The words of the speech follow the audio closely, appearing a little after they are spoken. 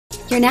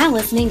You're now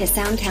listening to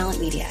Sound Talent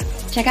Media.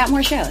 Check out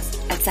more shows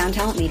at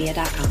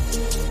soundtalentmedia.com.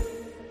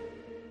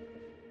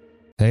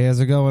 Hey, how's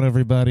it going,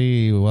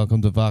 everybody?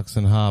 Welcome to Vox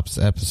and Hops,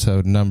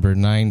 episode number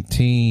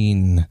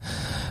 19.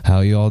 How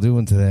you all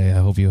doing today? I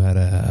hope you had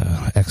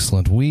an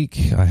excellent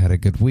week. I had a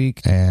good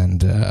week.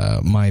 And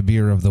my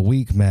beer of the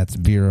week, Matt's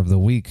beer of the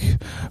week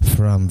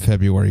from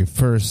February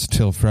 1st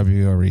till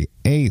February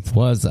 8th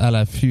was À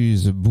la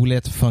Fuse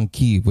Boulette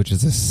Funky, which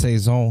is a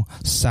Saison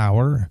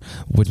Sour,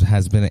 which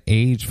has been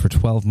aged for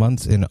 12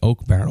 months in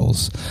oak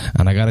barrels.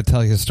 And I got to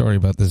tell you a story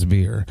about this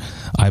beer.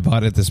 I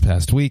bought it this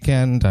past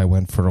weekend. I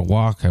went for a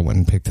walk. I went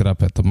and picked it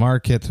up at the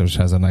market, which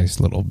has a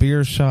nice little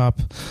beer shop,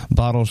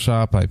 bottle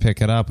shop. I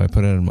pick it up. I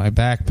put it in my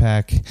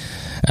backpack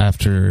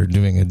after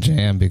doing a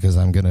jam because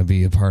I'm going to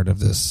be a part of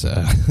this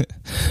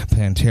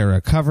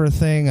Pantera cover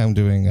thing. I'm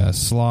doing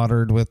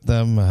Slaughtered with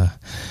them.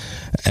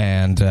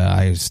 And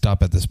I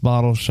stop at this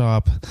bottle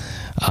shop.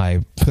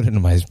 I put it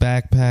in my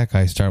backpack.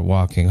 I start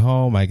walking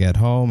home. I get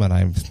home and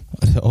I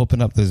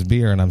open up this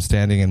beer and I'm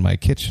standing in my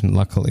kitchen,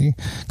 luckily,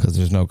 because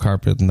there's no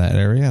carpet in that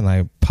area. And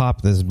I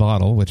pop this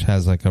bottle, which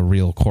has like a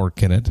real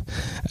cork in it.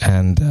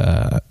 And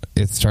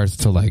it starts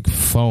to like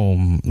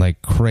foam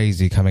like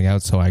crazy coming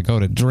out. So I go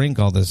to drink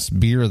all this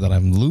beer that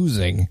I'm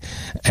losing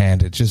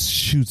and it just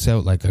shoots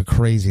out like a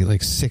crazy,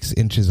 like 6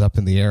 inches up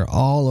in the air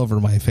all over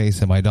my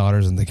face. And my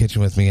daughter's in the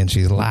kitchen with me and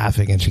she's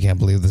laughing and she can't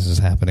believe this is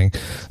happening.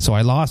 So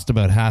I lost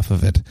about half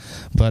of it.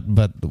 But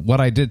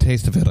what I did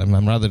taste of it,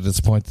 I'm rather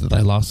disappointed that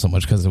I lost so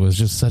much because it was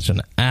just such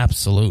an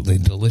absolutely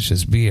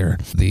delicious beer.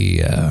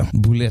 The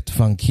Boulette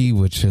Funky,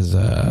 which is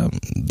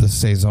the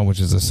Saison,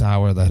 which is a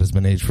sour that has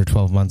been aged for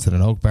 12 months in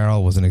an oak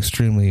barrel, was an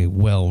extremely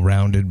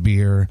well-rounded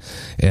beer.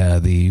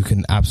 You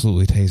can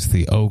absolutely taste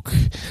the oak.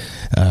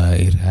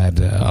 It had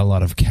a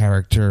lot of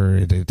character.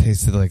 It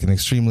tasted like an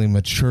extremely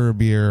mature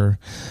beer,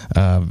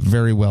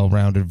 very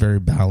well-rounded, very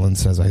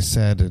balanced, as I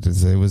said. It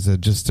was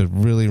just a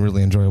really,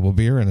 really enjoyable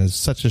beer, and it's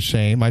such a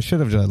shame. I should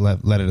have just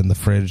let it in the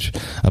fridge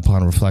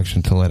upon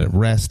reflection to let it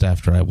rest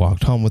after I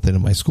walked home with it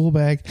in my school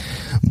bag,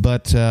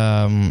 but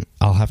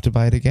I'll have to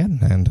buy it again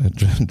and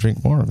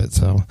drink more of it.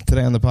 So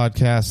today on the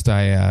podcast,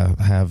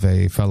 I have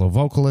a fellow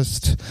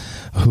vocalist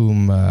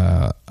whom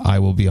I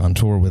will be on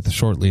tour with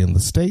shortly in the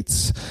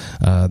States,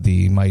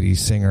 the mighty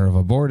singer of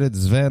Aborted,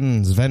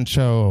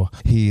 Zvencho.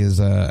 He is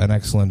an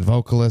excellent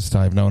vocalist.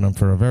 I've known him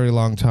for a very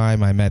long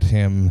time. I met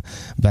him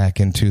back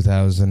in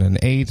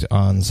 2008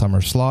 on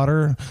Summer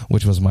Slaughter,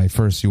 which was my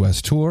first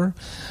U.S. tour.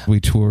 We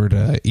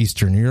toured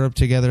Eastern Europe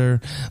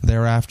together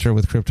thereafter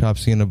with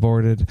Cryptopsy and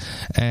Aborted.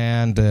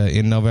 And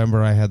in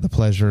November, I had the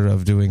pleasure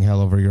of doing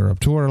Hell Over Europe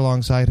tour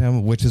alongside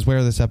him, which is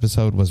where this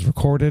episode was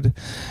recorded.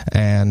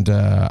 And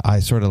I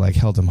sort of like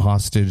held him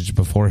hostage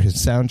before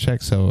his sound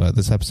check. So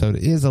this episode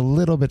is a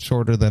little bit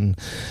shorter than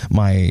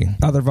my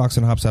other Vox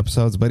and Hops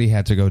episodes, but he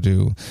had to go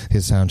do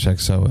his sound check,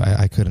 so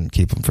I couldn't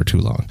keep him for too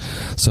long.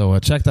 So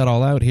check that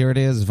all out. Here it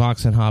is,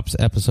 Vox and Hops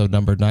episode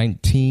number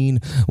 19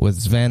 with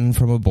Sven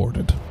from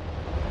Aborted.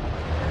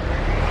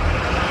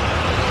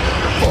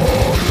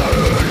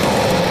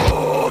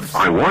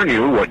 I warn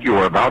you, what you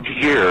are about to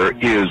hear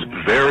is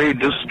very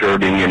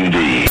disturbing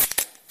indeed.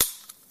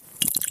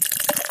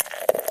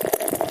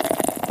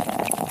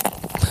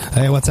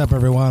 Hey, what's up,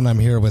 everyone? I'm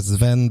here with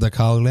Sven de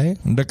Carlouet.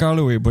 De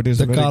Carlouet, but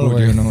it's very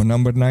good,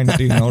 number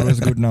 19, always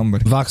good number.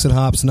 Vox and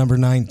Hops, number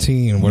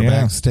 19. We're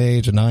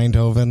backstage in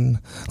Eindhoven,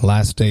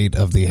 last date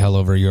of the Hell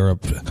Over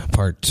Europe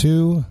Part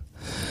 2.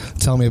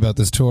 Tell me about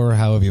this tour.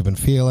 How have you been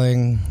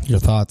feeling? Your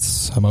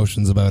thoughts,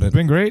 emotions about it? It's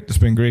been great. It's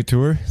been a great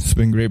tour. It's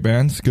been great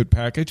bands, good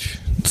package,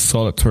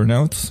 solid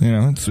turnouts.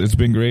 It's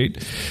been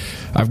great.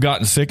 I've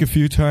gotten sick a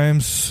few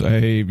times.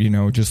 I,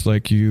 just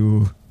like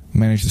you,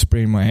 managed to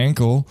sprain my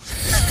ankle,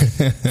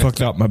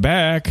 fucked up my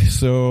back.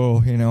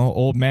 So,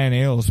 old man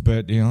ails,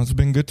 but, it's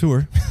been a good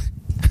tour.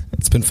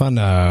 It's been fun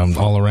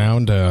all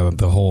around.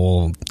 The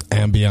whole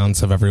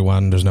ambience of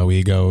everyone. There's no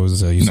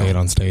egos. You say it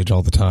on stage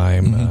all the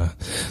time.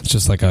 Mm-hmm. It's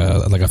just like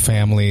a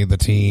family. The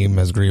team,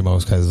 as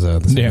Grimos, because the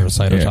singer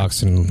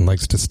Cytotoxin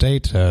likes to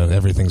state,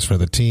 everything's for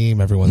the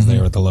team. Everyone's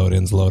there at the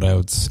load-ins,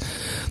 load-outs.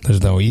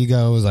 There's no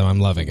egos.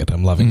 I'm loving it.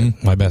 I'm loving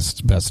it. My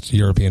best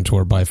European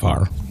tour by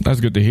far. That's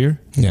good to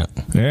hear. Yeah.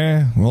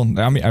 Yeah. Well,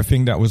 I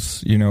think that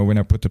was, when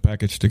I put the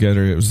package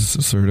together, it was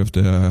sort of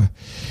the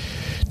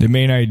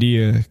main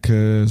idea,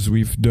 because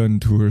we've done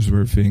tours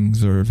where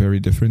things are very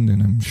different,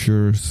 and I'm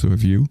sure so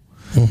have you.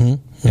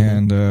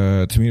 And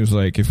to me, it was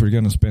like, if we're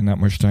going to spend that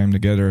much time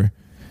together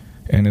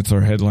and it's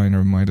our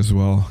headliner, might as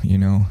well,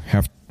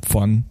 have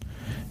fun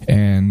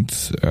and,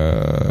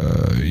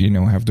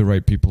 have the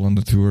right people on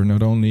the tour.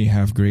 Not only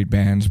have great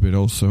bands, but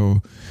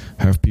also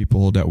have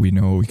people that we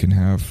know we can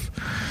have,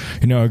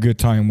 a good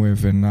time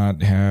with, and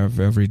not have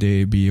every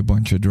day be a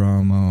bunch of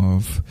drama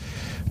of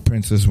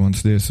Princess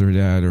wants this or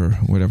that or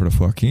whatever the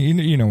fuck.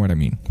 You know what I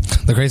mean.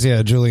 The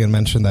crazy Julian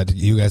mentioned that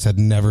you guys had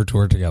never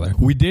toured together.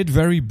 We did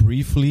very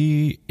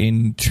briefly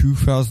in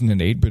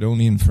 2008, but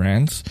only in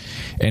France.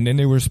 And then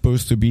they were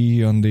supposed to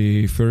be on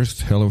the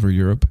first Hell Over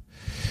Europe.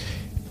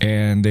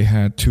 And they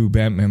had two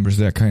band members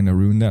that kind of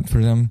ruined that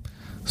for them.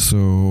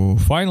 So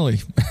finally,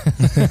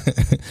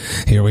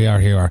 Here we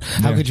are.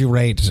 How could you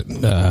rate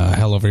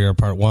Hell Over Europe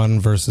Part 1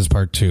 versus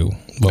Part 2?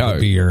 What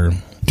would be your...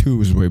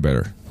 2 is way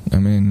better. I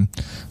mean,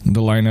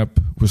 the lineup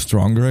was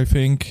stronger, I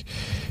think.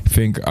 I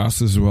think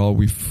us as well,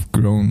 we've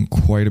grown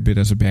quite a bit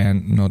as a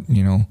band. Not,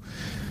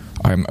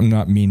 I'm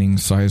not meaning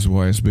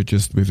size-wise, but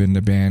just within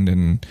the band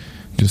and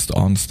just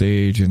on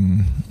stage,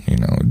 and,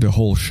 the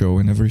whole show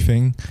and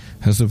everything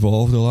has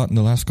evolved a lot in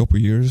the last couple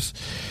of years.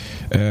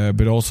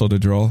 But also the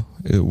draw,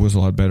 it was a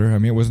lot better. I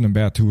mean, it wasn't a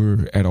bad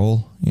tour at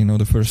all,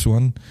 the first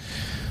one.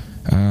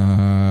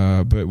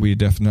 But we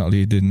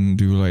definitely didn't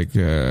do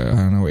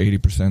 80%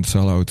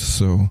 sellouts,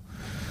 so...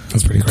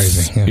 That's pretty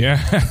crazy.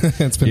 Yeah.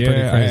 It's been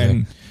pretty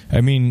crazy.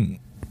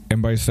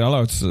 And by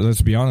sellouts,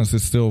 let's be honest,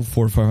 it's still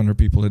 400 or 500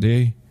 people a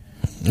day.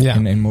 Yeah.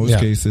 In most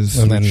cases,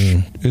 and which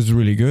then, is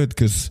really good,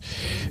 because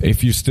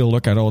if you still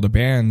look at all the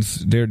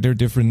bands, they're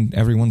different.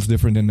 Everyone's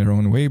different in their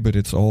own way, but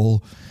it's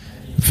all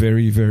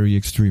very, very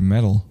extreme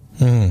metal.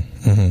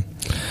 Mm-hmm,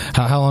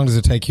 mm-hmm. How long does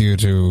it take you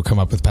to come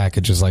up with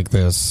packages like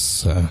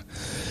this?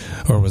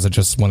 Or was it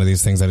just one of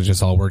these things that it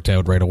just all worked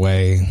out right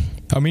away?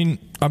 I mean,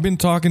 I've been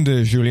talking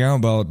to Julien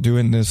about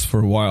doing this for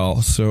a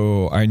while,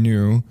 so I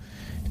knew.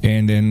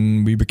 And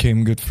then we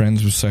became good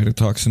friends with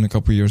Cytotoxin a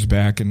couple years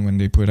back, and when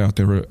they put out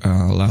their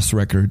last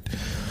record,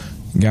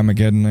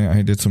 Gamageddon,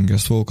 I did some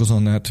guest vocals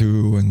on that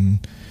too, and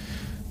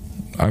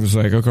I was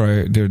like,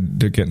 okay, they're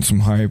getting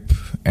some hype.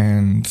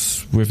 And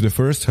with the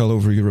first Hell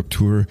Over Europe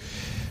tour,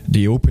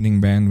 the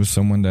opening band was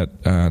someone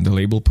that the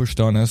label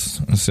pushed on us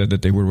and said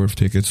that they were worth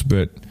tickets,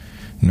 but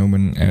no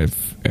one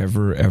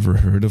ever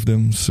heard of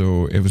them,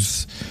 so it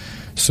was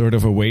sort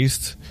of a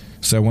waste.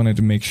 So I wanted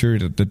to make sure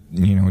that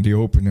the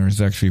opener is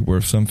actually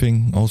worth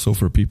something also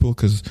for people,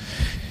 because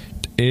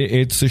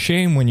it's a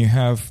shame when you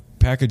have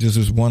packages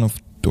with one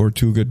or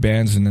two good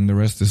bands and then the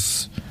rest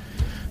is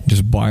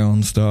just buy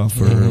on stuff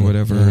or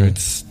whatever. Mm-hmm.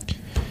 It's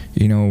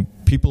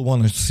people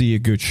want to see a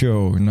good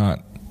show,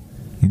 not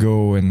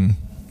go and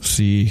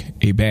see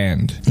a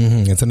band.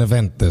 Mm-hmm. It's an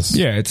event.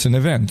 It's an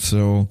event,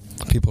 so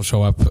people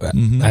show up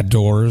at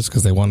doors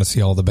because they want to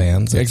see all the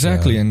bands.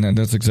 Exactly, and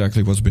that's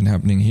exactly what's been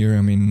happening here.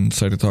 I mean,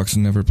 Cytotoxin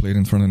never played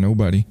in front of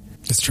nobody.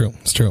 It's true.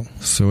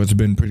 So it's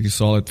been pretty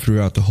solid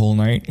throughout the whole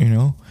night,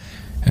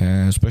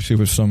 especially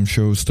with some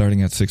shows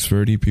starting at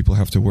 6:30. People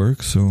have to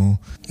work, so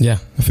yeah,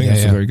 I think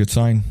that's a very good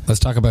sign. Let's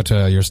talk about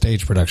your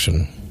stage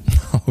production.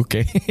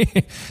 Okay.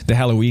 The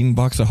Halloween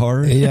Box of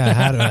Horror. Yeah,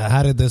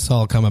 how did this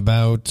all come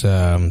about?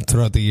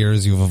 Throughout the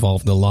years, you've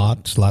evolved a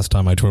lot. Last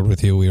time I toured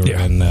with you, we were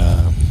in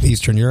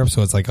Eastern Europe,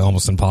 so it's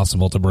almost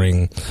impossible to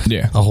bring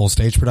a whole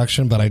stage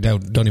production, but I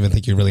don't even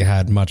think you really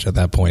had much at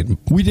that point.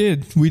 We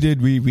did.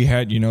 We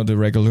had, the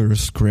regular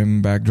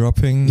scrim backdrop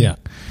thing. Yeah.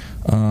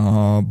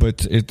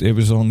 But it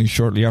was only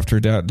shortly after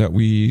that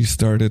we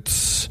started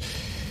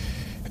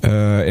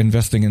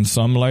investing in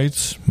some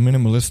lights,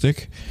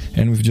 minimalistic,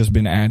 and we've just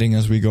been adding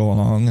as we go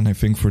along. And I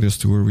think for this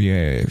tour, we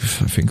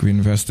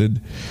invested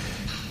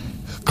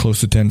close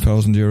to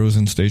 10,000 euros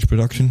in stage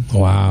production.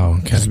 Wow!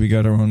 Because we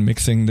got our own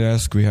mixing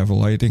desk, we have a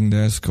lighting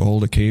desk, all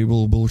the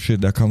cable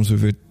bullshit that comes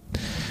with it,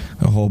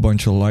 a whole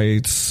bunch of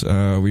lights.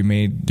 We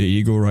made the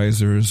ego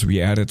risers.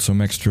 We added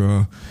some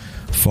extra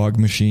fog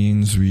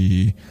machines.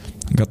 We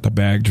got the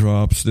bag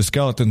drops, the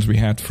skeletons we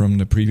had from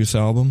the previous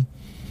album.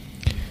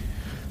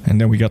 And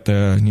then we got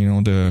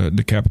the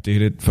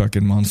decapitated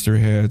fucking monster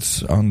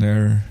heads on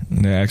there,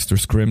 and the extra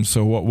scrim.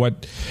 So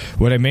what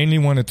I mainly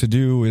wanted to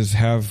do is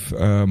have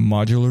a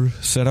modular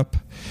setup,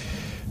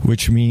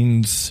 which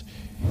means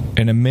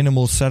in a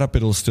minimal setup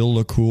it'll still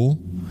look cool.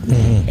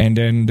 Mm-hmm. And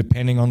then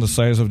depending on the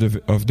size of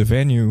the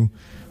venue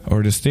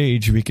or the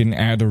stage, we can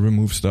add or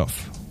remove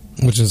stuff.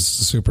 Which is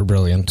super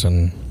brilliant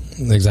and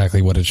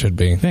exactly what it should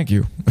be. Thank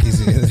you.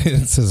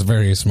 It's a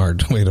very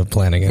smart way of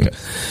planning it.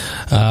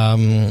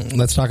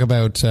 Let's talk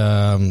about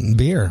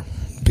beer,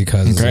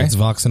 because it's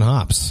Vox and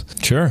Hops.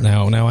 Sure.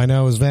 Now I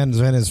know Sven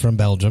is from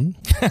Belgium,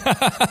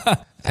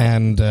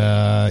 and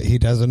he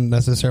doesn't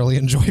necessarily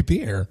enjoy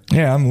beer.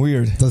 Yeah, I'm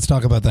weird. Let's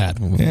talk about that.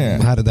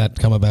 Yeah. How did that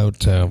come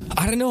about?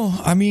 I don't know.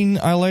 I mean,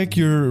 I like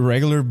your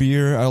regular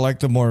beer. I like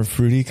the more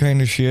fruity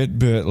kind of shit,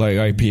 but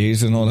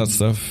IPAs and all that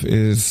stuff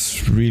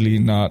is really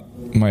not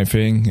my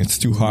thing. It's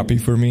too hoppy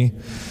for me.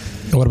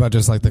 What about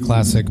just the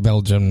classic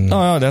Belgian?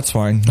 Oh, that's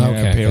fine.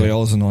 Okay, pale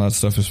ales and all that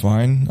stuff is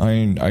fine.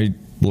 I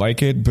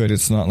like it, but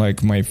it's not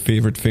my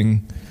favorite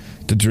thing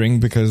to drink,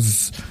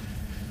 because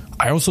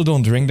I also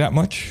don't drink that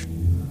much.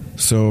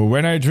 So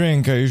when I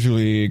drink, I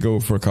usually go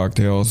for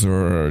cocktails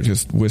or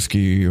just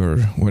whiskey or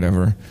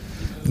whatever.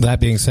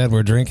 That being said,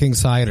 we're drinking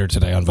cider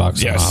today on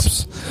Vox and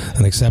Hops.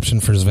 An exception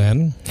for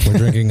Sven. We're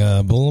drinking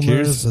a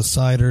Bulmers, a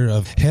cider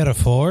of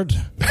Hereford.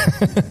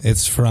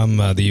 It's from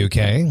the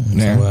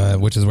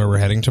UK, which is where we're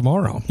heading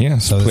tomorrow. Yeah,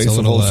 so place it's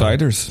a little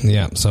ciders.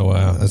 Yeah, so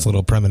it's a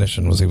little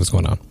premonition. We'll see what's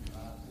going on.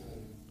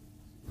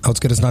 Oh, it's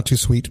good. It's not too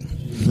sweet.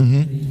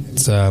 Mm-hmm.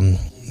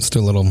 It's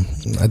still a little,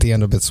 at the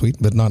end, a bit sweet,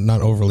 but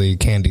not overly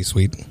candy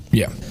sweet.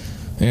 Yeah.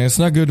 Yeah, it's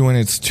not good when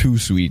it's too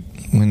sweet.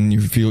 when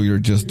you feel you're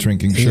just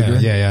drinking sugar.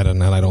 Yeah. I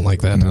don't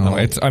like that. No,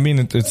 it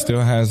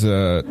still has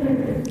a.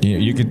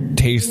 You could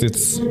taste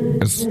it's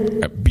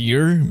a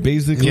beer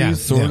basically,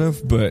 sort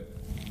of, but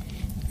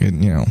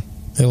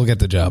it'll get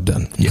the job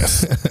done.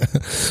 Yes.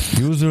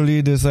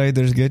 Usually the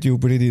ciders get you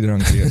pretty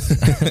drunk. Yes.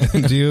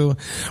 Do you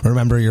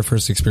remember your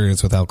first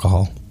experience with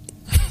alcohol?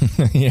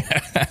 Yeah.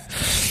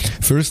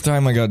 First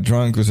time I got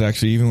drunk was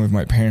actually even with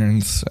my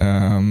parents.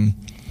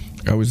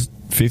 I was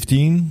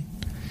 15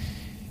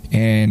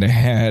 and I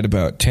had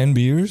about 10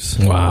 beers.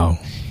 Wow.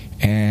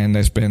 And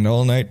I spent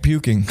all night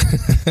puking.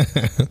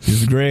 It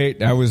was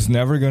great. I was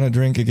never going to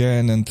drink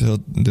again until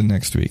the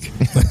next week.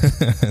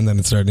 And then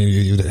it started,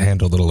 you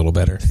handled it a little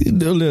better. A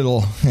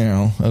little.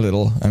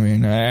 I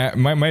mean,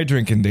 my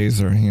drinking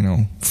days are,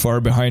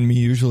 far behind me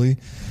usually.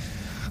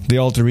 The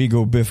alter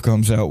ego Biff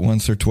comes out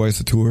once or twice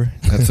a tour.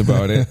 That's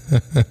about it.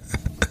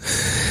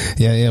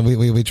 Yeah.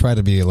 We try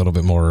to be a little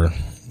bit more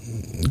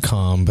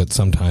calm, but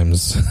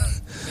sometimes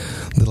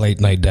the late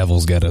night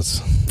devils get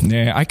us.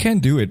 Yeah, I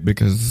can't do it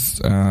because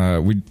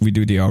we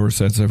do the hour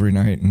sets every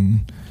night,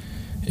 and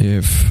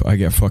if I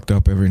get fucked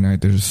up every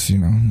night, there's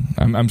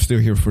I'm still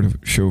here for the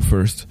show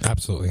first.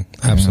 Absolutely.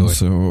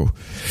 So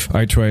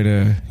I try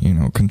to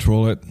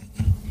control it,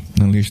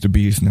 unleash the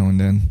beast now and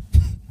then.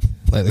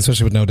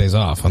 Especially with no days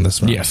off on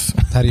this run. Yes.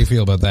 How do you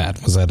feel about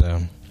that? Was that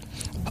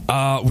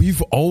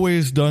we've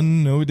always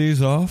done no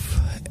days off,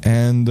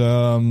 and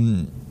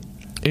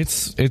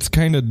it's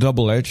kind of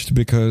double-edged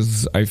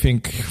because I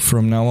think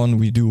from now on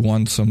we do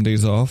want some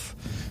days off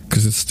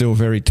because it's still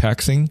very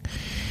taxing.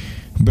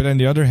 But on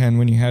the other hand,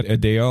 when you had a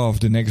day off,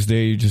 the next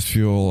day you just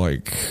feel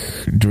like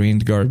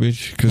drained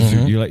garbage because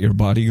you let your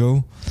body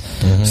go.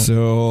 Mm-hmm.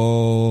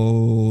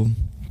 So,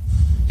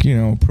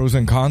 pros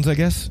and cons, I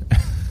guess.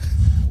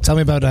 Tell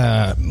me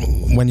about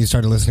when you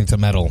started listening to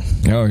metal.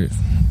 Oh,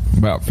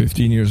 about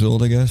 15 years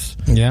old, I guess.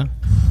 Yeah.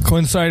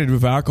 Coincided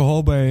with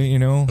alcohol by,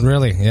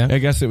 Really? Yeah. I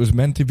guess it was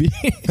meant to be.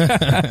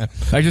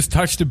 I just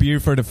touched a beer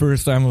for the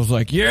first time. I was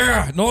like,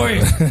 yeah,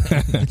 noise.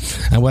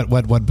 And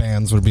what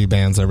bands would be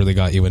bands that really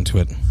got you into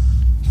it?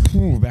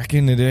 Back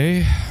in the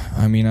day,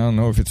 I mean, I don't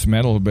know if it's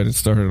metal, but it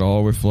started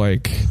all with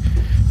like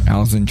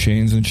Alice in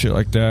Chains and shit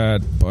like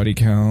that, Body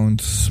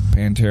Counts,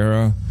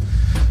 Pantera.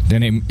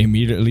 Then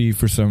immediately,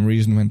 for some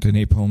reason, went to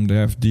Napalm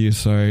Death,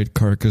 Deicide,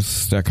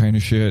 Carcass, that kind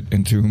of shit,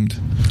 Entombed.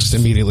 Just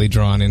immediately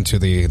drawn into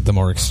the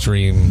more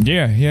extreme.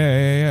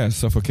 Yeah.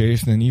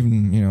 Suffocation and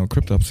even,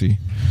 Cryptopsy.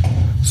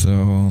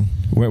 So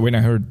when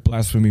I heard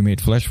Blasphemy Made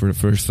Flesh for the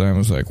first time, I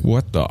was like,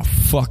 what the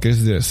fuck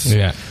is this?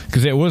 Yeah.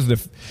 Because it was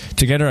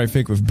together, I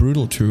think, with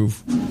Brutal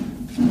Truth,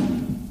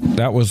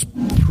 that was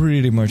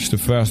pretty much the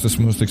fastest,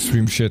 most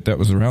extreme shit that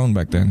was around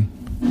back then.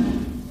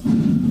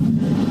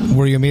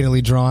 Were you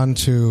immediately drawn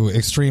to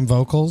extreme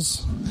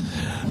vocals?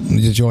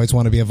 Did you always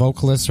want to be a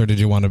vocalist, or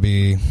did you want to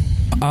be...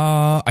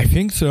 I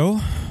think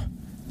so.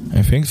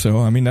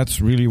 I mean,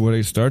 that's really what I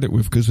started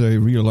with, because I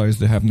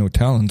realized I have no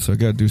talent, so I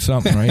got to do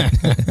something, right?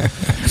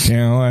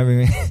 I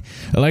mean,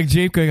 like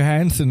Jacob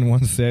Hansen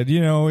once said,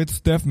 it's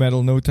death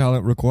metal, no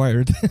talent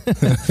required.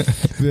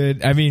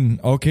 But, I mean,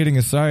 all kidding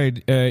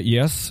aside,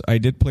 yes, I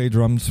did play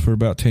drums for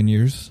about 10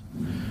 years.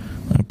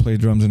 I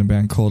played drums in a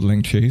band called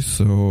Link Chase,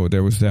 so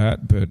there was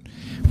that. But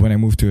when I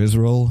moved to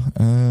Israel,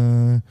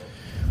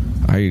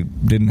 I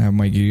didn't have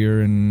my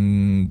gear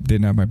and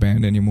didn't have my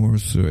band anymore,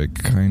 so it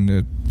kind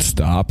of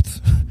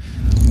stopped.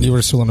 You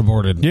were still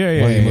unaborted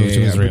when you moved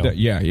to Israel.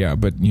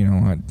 But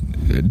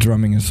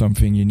drumming is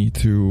something you need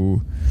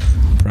to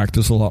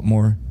practice a lot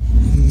more.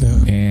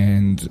 Yeah.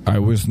 And I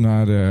was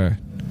not I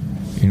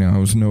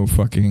was no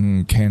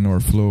fucking Ken or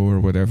Flo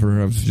or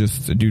whatever. I was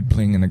just a dude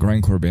playing in a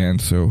grindcore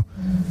band, so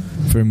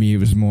for me it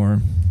was more,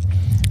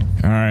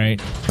 all right,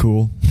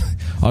 cool.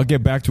 I'll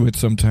get back to it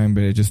sometime,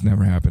 but it just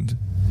never happened.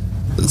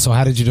 So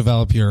how did you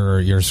develop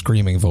your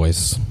screaming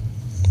voice?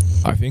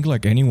 I think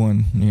like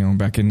anyone,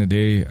 back in the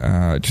day,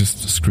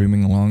 just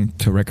screaming along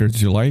to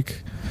records you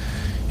like.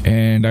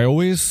 And I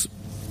always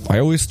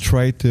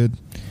try to,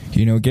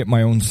 get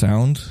my own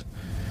sound.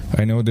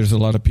 I know there's a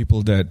lot of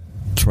people that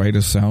try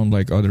to sound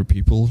like other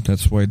people.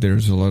 That's why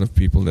there's a lot of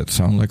people that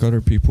sound like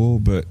other people.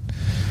 But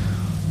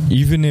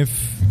even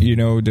if,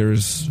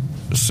 there's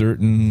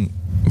certain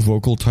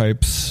vocal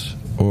types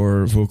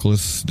or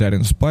vocalists that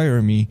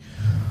inspire me,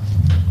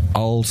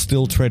 I'll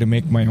still try to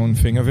make my own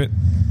thing of it,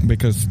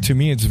 because to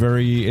me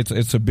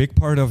it's a big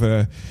part of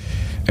a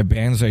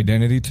band's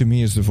identity. To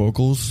me, is the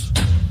vocals.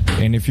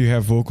 And if you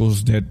have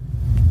vocals that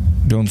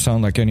don't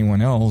sound like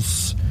anyone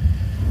else,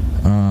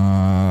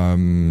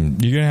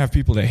 you're gonna have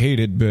people that hate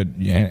it,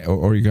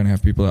 or you're gonna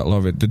have people that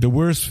love it. The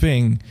worst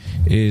thing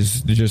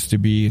is just to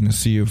be in a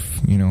sea of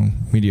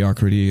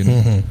mediocrity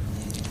and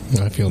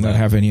I feel not that.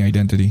 have any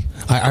identity.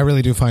 I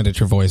really do find that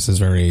your voice is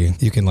very,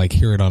 you can like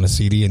hear it on a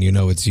CD and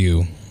it's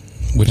you,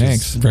 which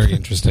Thanks. is very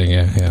interesting.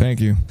 Yeah. Thank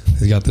you.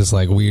 You got this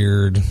like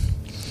weird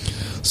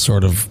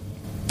sort of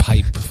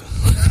pipe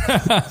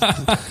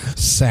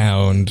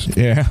sound.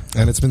 Yeah.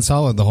 And it's been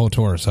solid the whole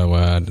tour. So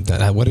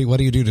what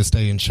do you do to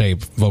stay in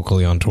shape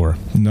vocally on tour?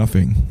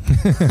 Nothing.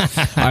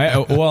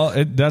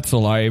 That's a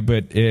lie,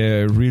 but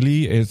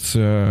really it's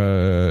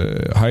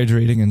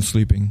hydrating and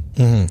sleeping.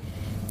 Mm-hmm.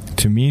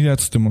 To me,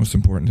 that's the most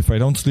important. If I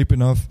don't sleep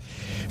enough,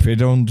 if I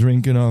don't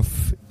drink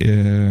enough,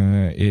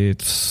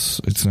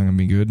 it's not going to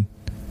be good.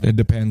 It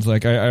depends.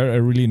 Like, I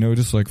really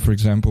notice, like, for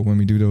example, when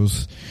we do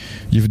those,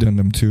 you've done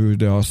them too,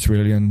 the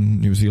Australian,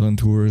 New Zealand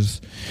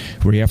tours,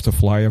 where you have to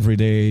fly every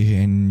day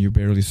and you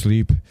barely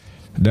sleep.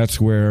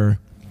 That's where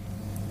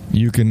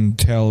you can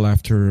tell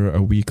after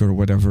a week or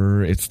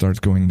whatever it starts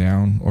going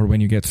down. Or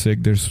when you get sick,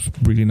 there's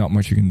really not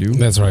much you can do.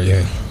 That's right,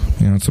 yeah.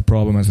 You know, it's a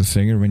problem as a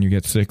singer when you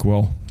get sick.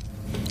 Well,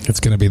 it's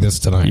going to be this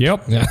tonight.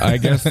 Yep. Yeah. I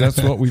guess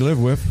that's what we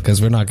live with.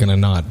 Because we're not going to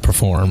not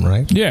perform,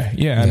 right?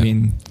 Yeah. I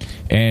mean,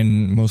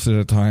 and most of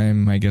the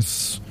time, I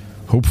guess,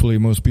 hopefully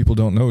most people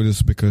don't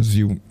notice because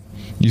you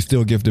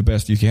still give the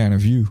best you can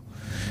of you.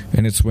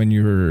 And it's when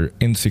you're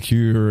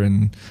insecure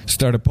and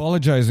start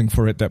apologizing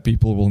for it that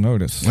people will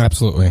notice.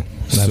 Absolutely.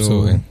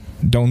 So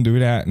don't do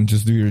that and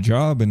just do your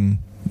job and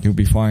you'll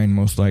be fine,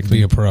 most likely.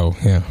 Be a pro,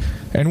 yeah.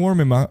 And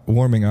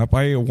warming up.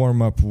 I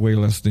warm up way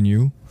less than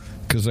you.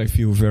 Because I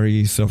feel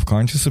very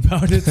self-conscious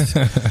about it.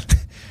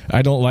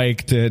 I don't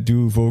like to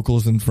do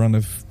vocals in front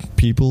of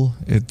people.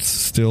 It's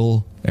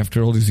still,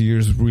 after all these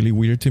years, really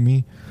weird to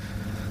me.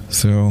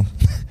 So,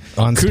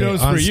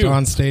 kudos for you.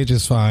 On stage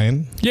is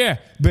fine. Yeah,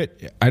 but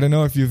I don't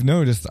know if you've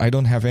noticed, I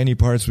don't have any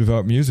parts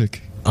without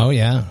music. Oh,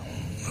 yeah.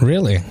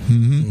 Really?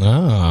 Mm-hmm.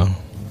 Oh.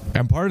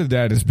 And part of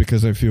that is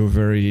because I feel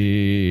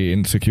very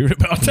insecure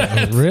about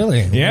that.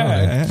 Really?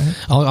 Yeah. Right.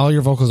 All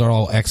your vocals are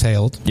all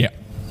exhaled. Yeah.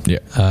 Yeah,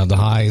 the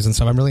highs and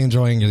stuff. I'm really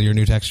enjoying your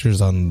new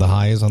textures on the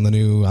highs on the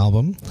new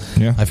album.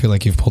 Yeah, I feel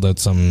like you've pulled out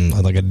some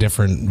like a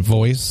different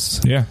voice.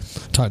 Yeah,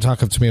 talk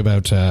to me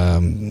about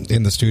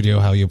in the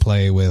studio how you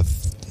play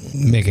with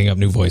making up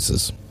new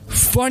voices.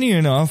 Funny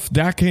enough,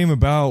 that came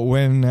about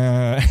when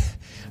I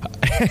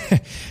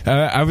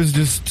was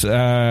just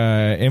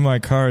in my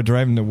car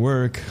driving to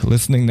work,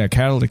 listening to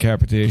Cattle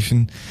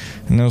Decapitation,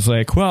 and I was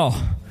like, "Well,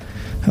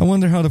 I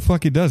wonder how the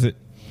fuck he does it."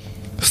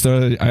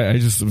 So I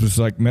just was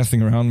like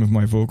messing around with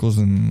my vocals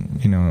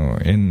and, you know,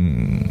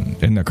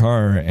 in the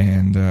car,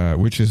 and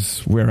which is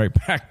where I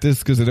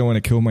practice because I don't want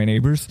to kill my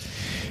neighbors.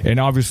 And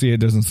obviously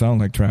it doesn't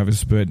sound like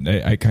Travis, but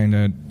I kind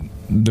of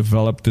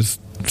developed this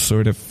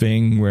sort of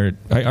thing where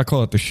I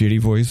call it the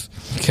shitty voice.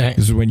 Okay.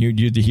 Because when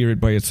you hear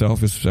it by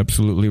itself, it's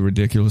absolutely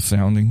ridiculous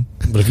sounding.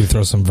 But if you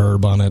throw some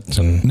verb on it,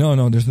 and no,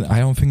 I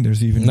don't think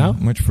there's even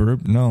much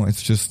verb. No,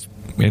 it's just.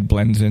 It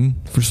blends in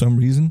for some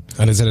reason.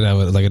 And is it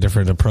like a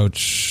different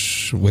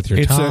approach with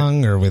your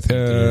tongue or with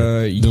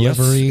your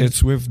delivery? Yes,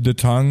 it's with the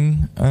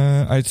tongue,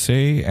 I'd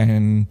say,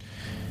 and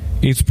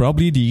it's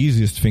probably the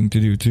easiest thing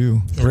to do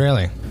too.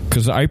 Really?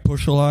 Because I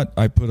push a lot,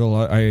 I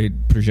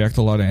project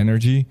a lot of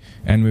energy,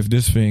 and with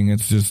this thing,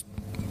 it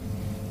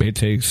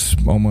takes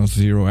almost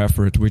zero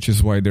effort, which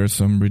is why there's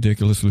some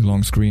ridiculously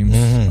long screams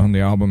on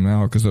the album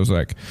now. Because I was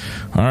like,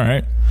 all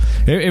right,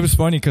 it was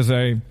funny because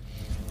I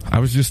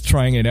was just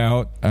trying it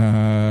out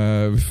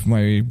with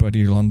my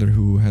buddy Lander,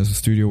 who has a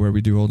studio where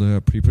we do all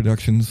the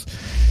pre-productions.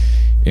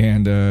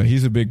 And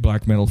he's a big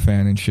black metal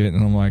fan and shit.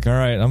 And I'm like, all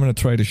right, I'm going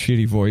to try the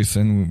shitty voice.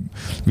 And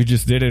we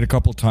just did it a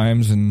couple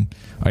times. And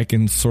I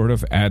can sort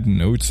of add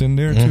notes in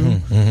there, too.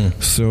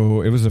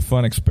 So it was a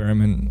fun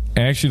experiment.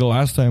 Actually, the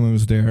last time I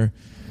was there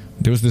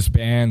was this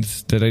band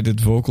that I did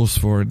vocals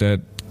for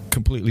that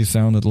completely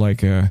sounded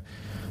like a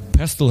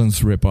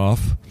Pestilence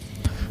ripoff.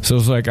 So I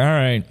was like, all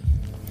right,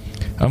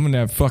 I'm going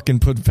to fucking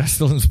put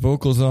Pestilence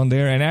vocals on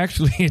there. And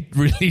actually, it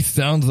really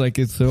sounds like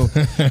it. So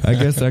I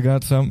guess I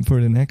got something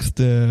for the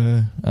next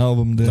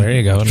album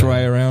to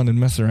try around and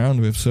mess around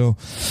with. So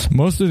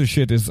most of the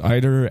shit is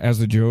either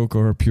as a joke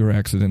or a pure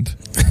accident.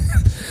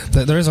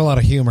 There is a lot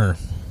of humor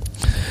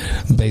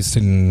based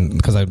in,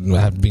 because I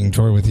have being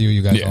toured with you,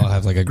 you guys all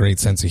have like a great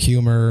sense of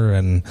humor,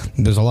 and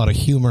there's a lot of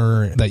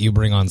humor that you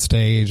bring on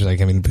stage.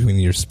 Like, I mean, between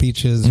your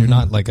speeches, you're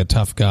not like a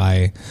tough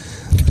guy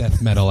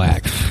death metal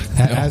act.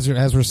 As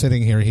we're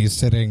sitting here, he's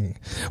sitting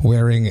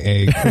wearing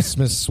a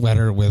Christmas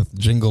sweater with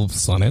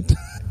jingles on it.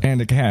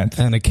 And a cat.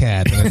 And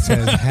it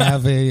says,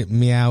 have a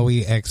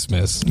meowy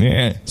Xmas.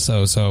 Yeah.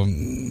 So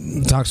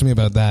talk to me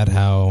about that,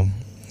 how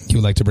you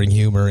like to bring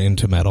humor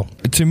into metal.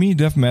 To me,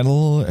 death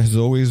metal has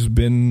always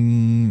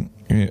been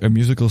a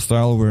musical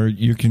style where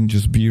you can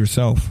just be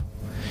yourself.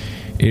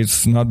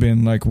 It's not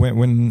been like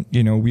when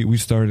you know, we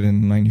started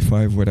in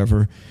 95,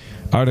 whatever,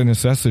 out of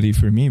necessity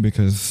for me,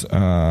 because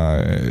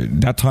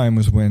that time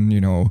was when,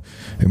 you know,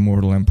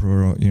 Immortal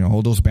Emperor, you know,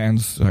 all those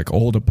bands, like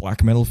all the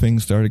black metal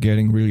things started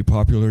getting really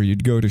popular.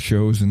 You'd go to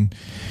shows and,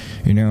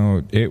 you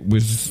know, it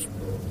was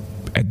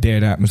a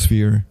dead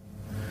atmosphere.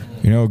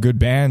 You know, good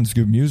bands,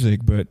 good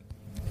music, but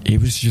it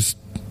was just,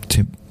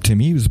 to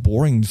me, it was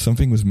boring.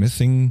 Something was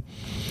missing.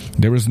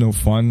 There was no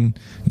fun.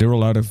 There were a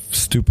lot of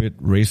stupid,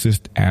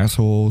 racist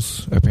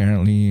assholes,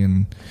 apparently,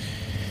 and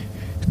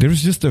there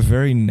was just a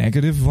very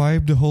negative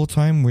vibe the whole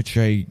time, which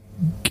I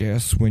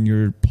guess when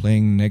you're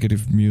playing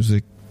negative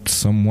music,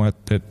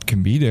 somewhat that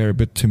can be there,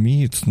 but to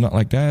me it's not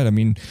like that. I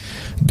mean,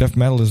 death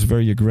metal is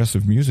very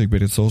aggressive music,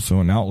 but it's also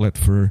an outlet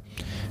for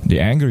the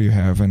anger you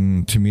have,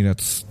 and to me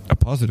that's a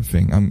positive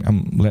thing.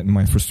 I'm letting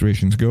my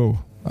frustrations go.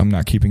 I'm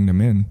not keeping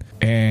them in.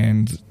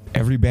 And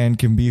every band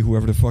can be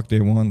whoever the fuck they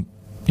want.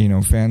 You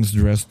know, fans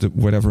dress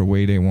whatever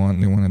way they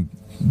want. They want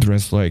to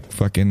dress like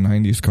fucking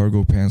 90s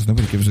cargo pants.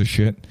 Nobody gives a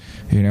shit.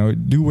 You know,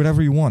 do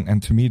whatever you want.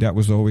 And to me that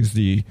was always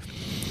the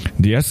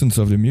essence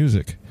of the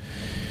music.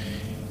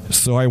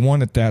 So I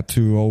wanted that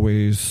to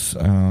always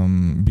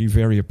be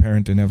very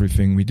apparent in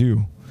everything we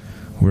do.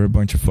 We're a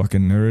bunch of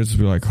fucking nerds.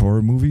 We like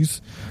horror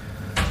movies.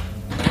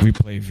 We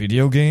play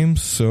video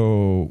games,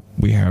 so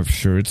we have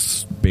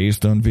shirts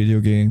based on video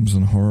games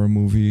and horror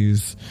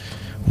movies.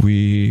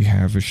 We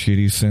have a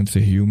shitty sense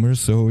of humor,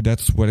 so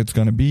that's what it's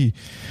gonna be.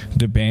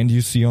 The band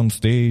you see on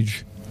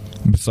stage,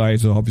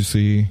 besides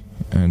obviously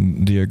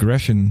and the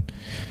aggression,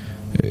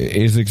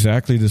 is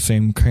exactly the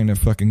same kind of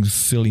fucking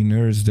silly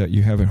nerds that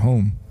you have at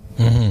home.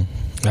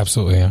 Mm-hmm.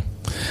 Absolutely, yeah.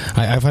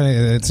 I find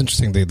it's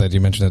interesting that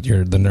you mentioned that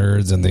you're the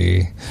nerds and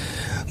the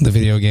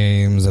video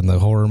games and the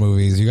horror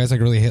movies. You guys like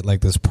really hit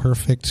like this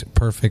perfect.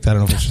 I don't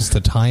know if it's just the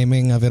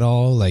timing of it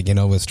all, like, you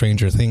know, with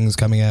Stranger Things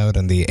coming out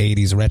and the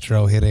 80s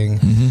retro hitting,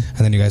 and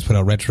then you guys put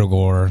out Retro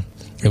Gore.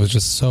 It was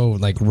just so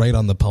like right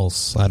on the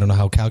pulse. I don't know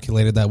how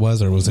calculated that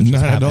was, or was it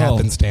just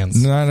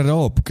happenstance? Not at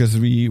all, because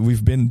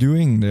we've been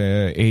doing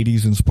the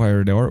 80s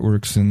inspired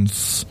artwork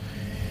since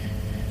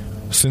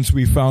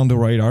we found the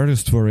right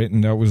artist for it,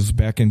 and that was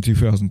back in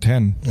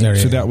 2010.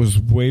 So that was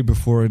way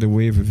before the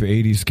wave of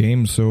 80s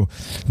came. So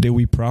did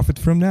we profit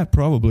from that?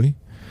 Probably.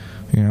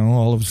 You know,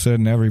 all of a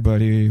sudden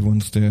everybody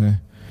wants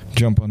to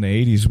jump on the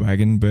 80s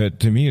wagon, but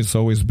to me it's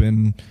always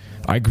been,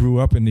 I grew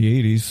up in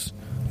the 80s.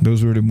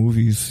 Those were the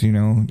movies, you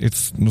know.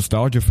 It's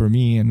nostalgia for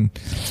me, and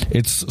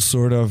it's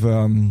sort of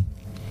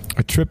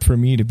a trip for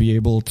me to be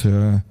able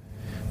to,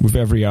 with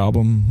every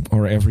album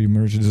or every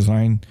merch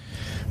design,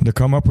 to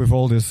come up with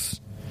all this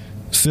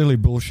silly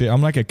bullshit.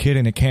 I'm like a kid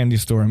in a candy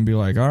store and be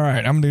like, all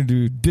right, I'm going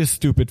to do this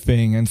stupid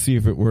thing and see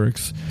if it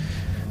works.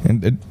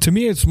 And to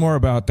me, it's more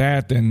about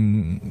that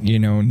than, you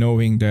know,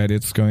 knowing that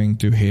it's going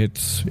to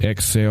hit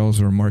X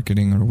sales or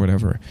marketing or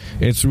whatever.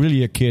 It's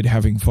really a kid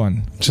having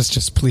fun.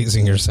 Just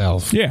pleasing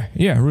yourself. Yeah,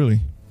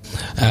 really.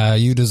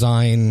 You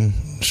design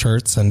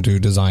shirts and do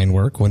design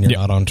work when you're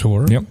not on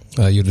tour. Yep.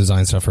 You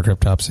design stuff for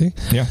Cryptopsy.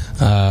 Yeah.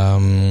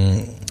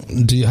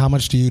 How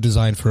much do you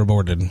design for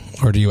Aborted,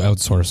 or do you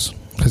outsource?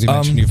 Because you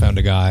mentioned you found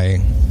a guy.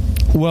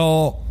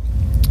 Well,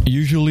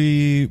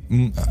 usually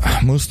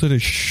most of the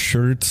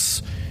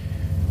shirts,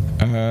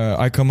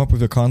 I come up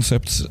with the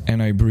concepts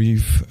and I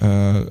brief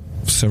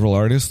several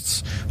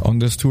artists. On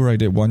this tour, I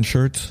did one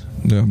shirt,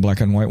 the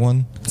black and white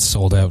one. It's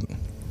sold out.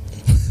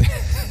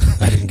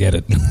 I didn't get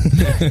it.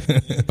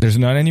 There's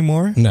not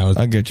anymore? No.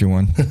 I'll get you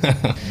one.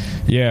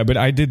 Yeah, but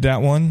I did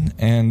that one,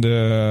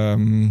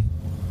 and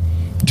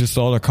just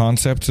all the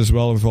concepts as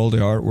well with all the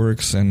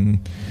artworks. And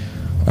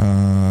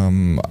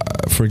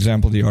for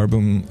example, the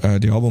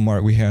album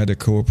art, we had a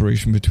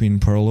cooperation between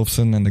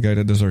Parlofson and the guy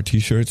that does our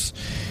t-shirts,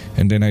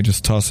 and then I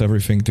just toss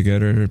everything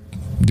together,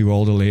 do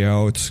all the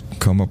layouts,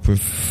 come up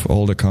with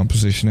all the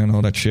composition and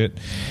all that shit.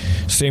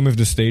 Same with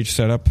the stage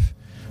setup.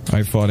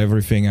 I thought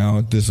everything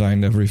out,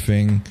 designed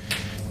everything,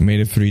 made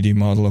a 3D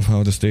model of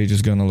how the stage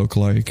is gonna look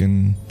like,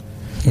 and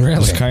really?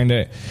 It's kind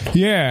of,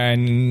 yeah.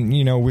 And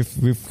you know, with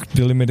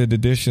the limited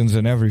editions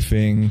and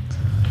everything,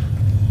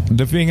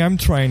 the thing I'm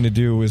trying to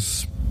do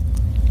is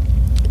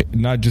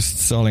not just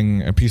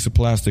selling a piece of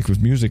plastic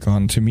with music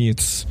on. To me,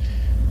 it's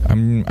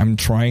I'm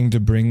trying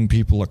to bring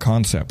people a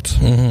concept.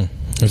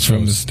 It's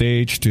from the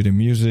stage to the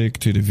music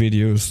to the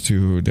videos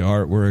to the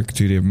artwork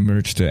to the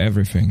merch to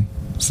everything.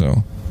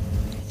 So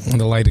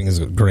the lighting is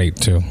great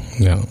too.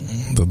 Yeah,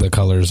 the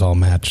colors all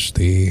match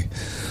the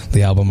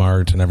album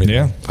art and everything.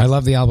 Yeah. I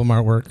love the album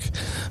artwork.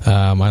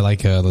 I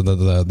like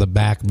the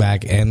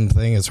back end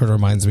thing. It sort of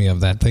reminds me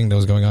of that thing that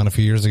was going on a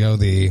few years ago,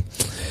 the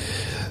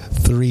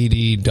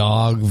 3D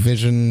dog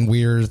vision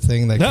weird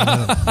thing that came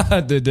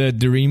out. the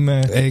dream,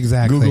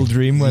 exactly, Google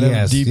Dream, whatever,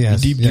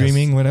 yes, deep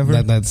dreaming,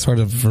 whatever. That sort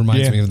of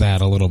reminds me of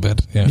that a little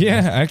bit.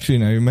 Yeah, actually,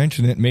 now you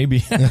mention it,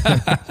 maybe.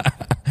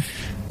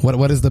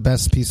 What is the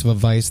best piece of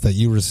advice that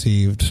you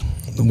received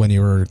when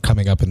you were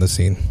coming up in the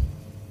scene?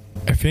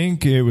 I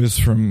think it was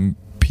from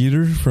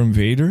Peter from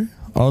Vader,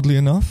 oddly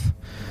enough.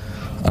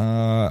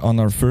 On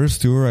our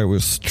first tour, I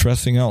was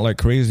stressing out like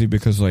crazy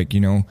because, like, you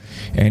know,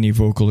 any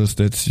vocalist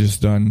that's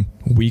just done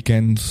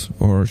weekends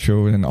or a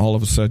show and all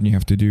of a sudden you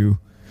have to do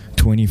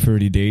 20,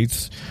 30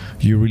 dates,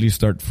 you really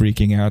start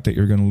freaking out that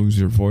you're going to lose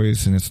your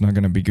voice and it's not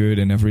going to be good.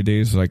 And every day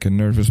is like a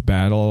nervous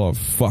battle of,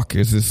 fuck,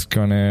 is this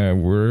going to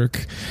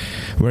work?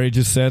 Where he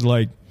just said,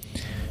 like,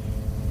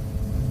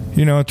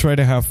 you know, try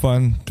to have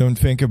fun. Don't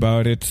think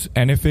about it.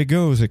 And if it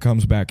goes, it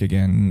comes back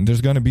again.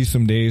 There's going to be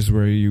some days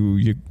where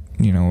you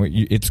know,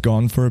 it's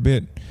gone for a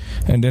bit,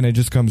 and then it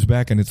just comes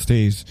back and it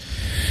stays.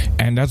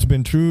 And that's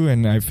been true,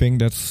 and I think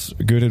that's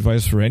good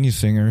advice for any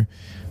singer,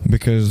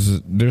 because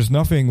there's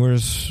nothing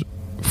worse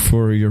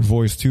for your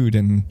voice too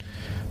than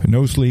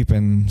no sleep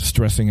and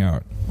stressing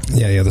out.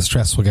 Yeah, the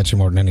stress will get you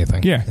more than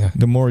anything. Yeah.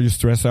 The more you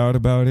stress out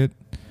about it,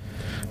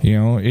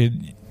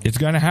 it's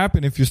going to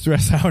happen if you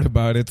stress out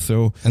about it.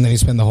 So, and then you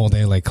spend the whole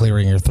day like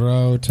clearing your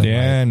throat. And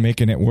and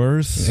making it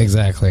worse.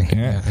 Exactly.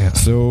 Yeah.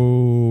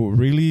 So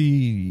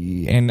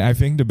really, and I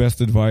think the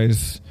best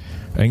advice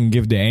I can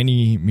give to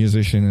any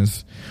musician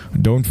is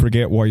don't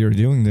forget why you're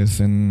doing this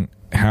and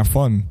have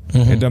fun.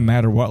 It doesn't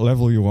matter what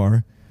level you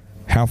are.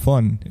 Have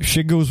fun. If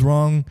shit goes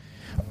wrong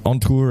on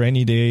tour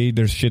any day,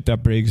 there's shit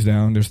that breaks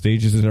down, there's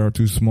stages that are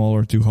too small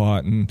or too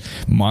hot and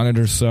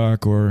monitors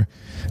suck, or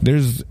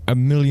there's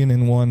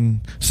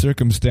 1,000,001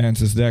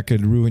 circumstances that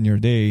could ruin your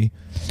day.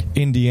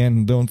 In the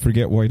end, don't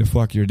forget why the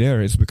fuck you're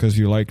there. It's because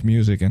you like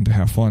music and to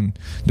have fun.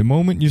 The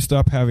moment you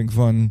stop having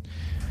fun,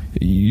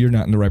 you're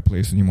not in the right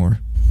place anymore.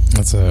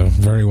 That's a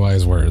very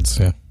wise words.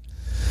 Yeah.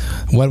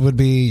 What would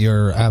be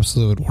your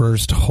absolute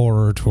worst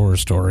horror tour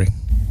story?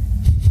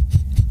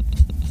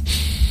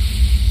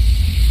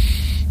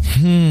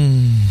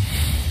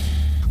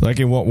 Like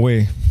in what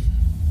way?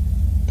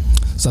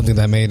 Something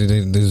that made it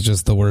is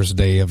just the worst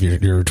day of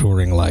your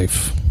touring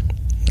life.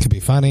 Could be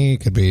funny,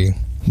 could be...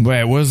 Well,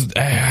 it was...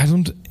 I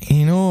don't...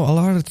 a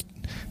lot of...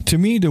 To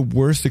me, the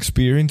worst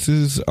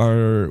experiences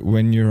are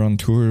when you're on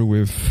tour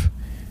with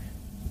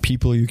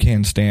people you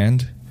can't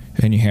stand,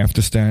 and you have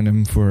to stand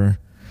them for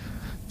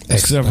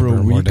several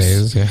weeks. More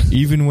days, yeah.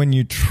 Even when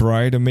you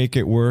try to make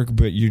it work,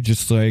 but you're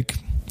just like,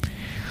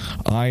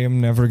 I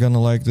am never going to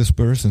like this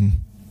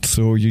person.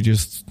 So you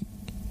just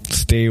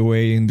stay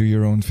away and do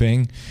your own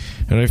thing.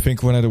 And I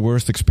think one of the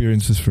worst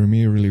experiences for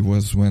me really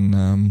was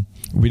when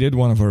we did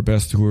one of our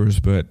best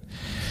tours, but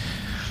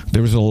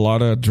there was a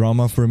lot of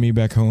drama for me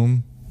back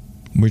home,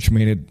 which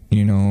made it,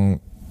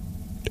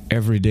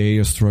 every day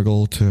a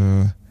struggle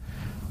to,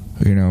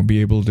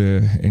 be able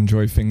to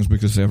enjoy things,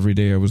 because every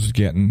day I was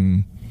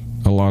getting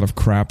a lot of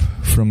crap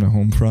from the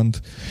home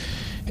front.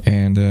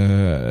 And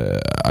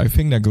I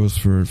think that goes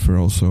for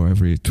also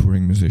every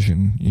touring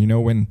musician.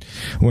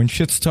 When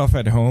shit's tough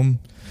at home,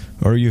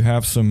 or you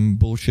have some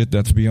bullshit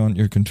that's beyond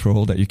your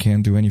control that you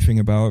can't do anything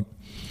about,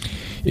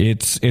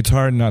 it's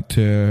hard not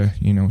to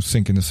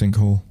sink in the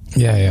sinkhole.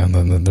 Yeah, and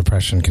then the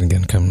depression can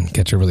come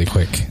get you really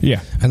quick.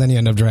 Yeah, and then you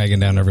end up dragging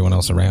down everyone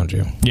else around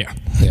you. Yeah,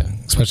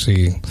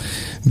 especially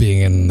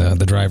being in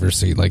the driver's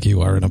seat like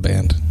you are in a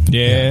band.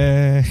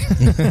 Yeah.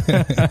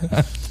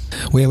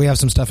 We have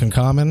some stuff in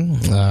common.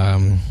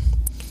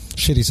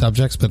 Shitty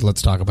subjects, but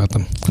let's talk about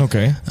them.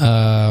 Okay.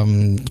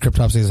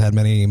 Cryptopsy has had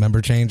many member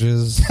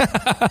changes.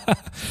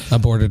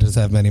 Aborted has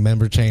had many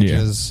member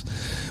changes. Yeah.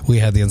 We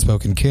had the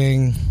Unspoken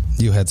King.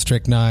 You had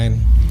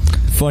Strychnine.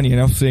 Funny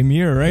enough, same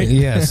year, right?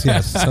 Yes.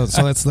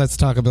 So let's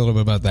talk a little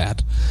bit about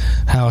that.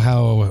 How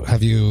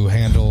have you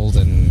handled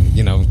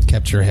and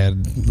kept your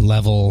head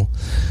level,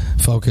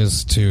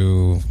 focused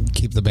to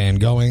keep the band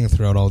going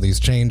throughout all these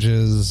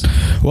changes?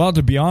 Well,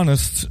 to be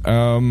honest,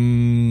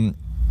 I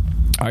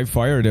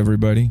fired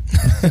everybody.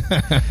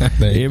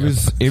 It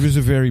was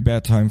a very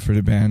bad time for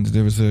the band.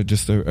 There was a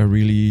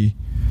really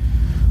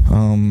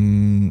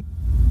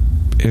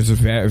it was a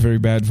very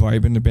bad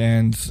vibe in the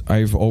band.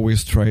 I've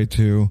always tried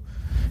to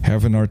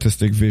have an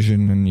artistic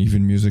vision and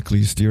even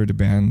musically steer the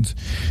band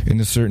in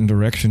a certain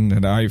direction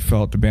that I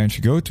felt the band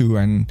should go to,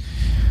 and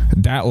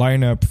that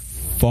lineup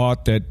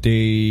thought that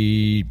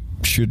they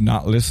should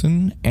not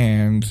listen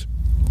and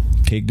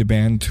take the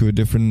band to a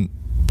different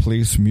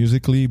place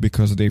musically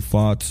because they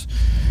thought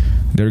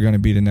they're going to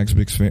be the next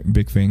big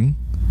thing.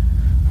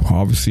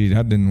 Obviously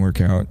that didn't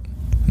work out,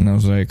 and I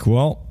was like,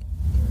 well,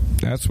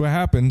 that's what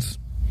happens.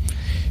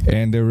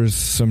 And there was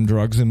some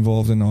drugs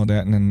involved in all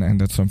that,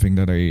 and that's something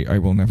that I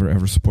will never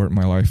ever support in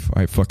my life.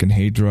 I fucking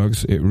hate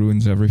drugs. It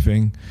ruins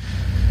everything.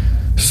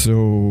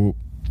 So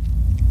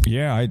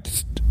yeah,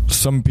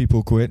 some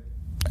people quit,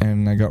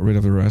 and I got rid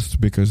of the rest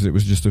because it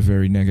was just a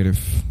very negative,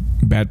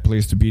 bad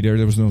place to be there.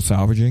 There was no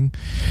salvaging.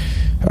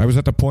 I was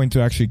at the point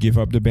to actually give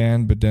up the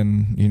band, but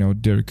then,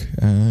 Dirk,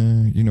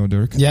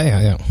 Dirk?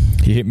 Yeah.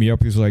 He hit me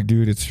up. He was like,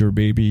 dude, it's your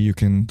baby.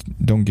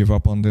 Don't give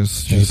up on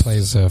this. He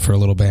plays for a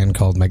little band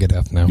called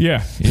Megadeth now.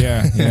 Yeah,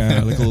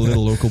 like a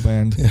little local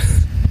band.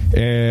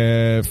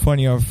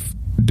 Funny enough,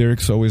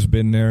 Dirk's always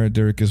been there.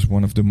 Dirk is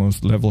one of the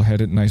most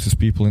level-headed, nicest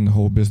people in the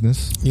whole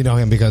business. You know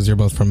him because you're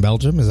both from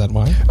Belgium, is that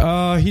why?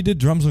 He did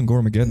drums on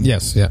Gormageddon.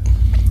 Yes, yeah.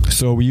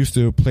 So we used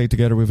to play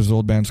together with his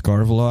old band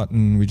Scarve a lot,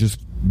 and we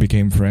just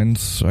became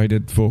friends. I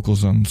did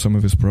vocals on some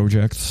of his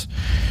projects.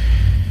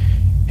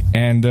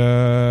 And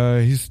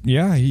he's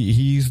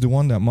the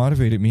one that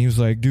motivated me. He was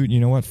like, dude, you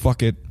know what?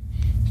 Fuck it.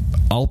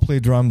 I'll play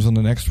drums on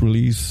the next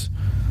release.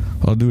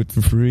 I'll do it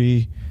for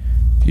free.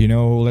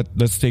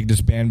 Let's take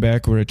this band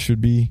back where it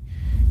should be.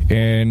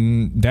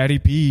 And that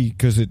EP,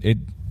 because it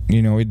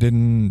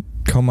didn't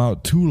come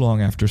out too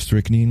long after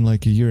Strychnine,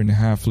 like a year and a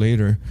half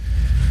later,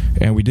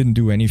 and we didn't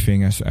do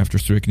anything after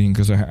Strychnine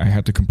because I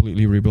had to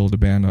completely rebuild the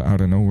band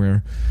out of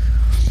nowhere.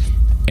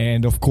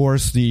 And of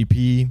course the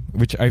EP,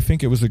 which I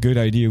think it was a good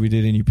idea, we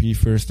did an EP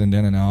first and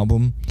then an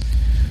album.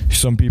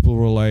 Some people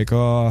were like,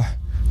 oh,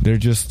 they're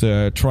just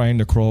trying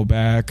to crawl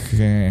back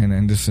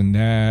and this and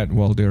that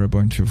while they're a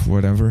bunch of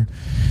whatever.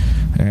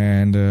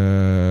 And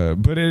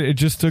but it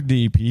just took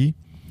the EP,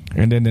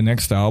 and then the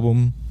next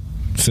album,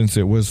 since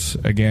it was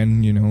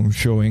again,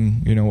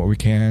 showing, what we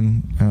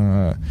can.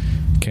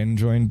 Ken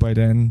joined by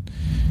then,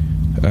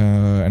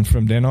 and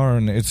from then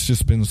on, it's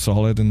just been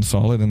solid.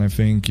 And I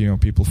think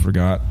people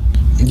forgot.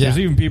 Yeah. There's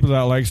even people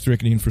that like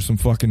Strychnine for some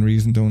fucking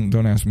reason.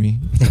 Don't ask me.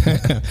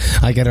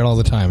 I get it all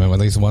the time. At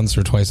least once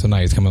or twice a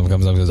night, comes up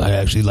and says, "I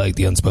actually like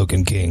the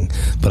Unspoken King,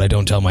 but I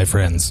don't tell my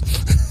friends."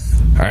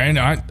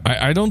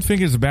 I don't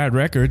think it's a bad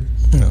record.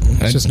 No,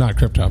 it's just not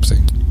Cryptopsy.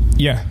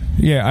 Yeah.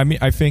 I mean,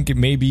 I think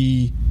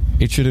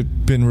it should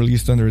have been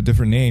released under a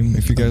different name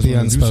if you guys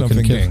want to do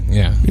something. King.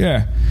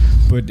 Yeah.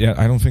 But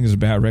I don't think it's a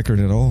bad record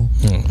at all.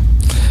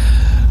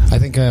 I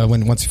think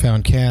once you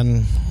found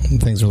Ken,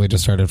 things really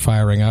just started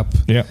firing up.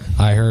 Yeah,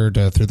 I heard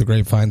through the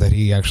grapevine that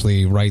he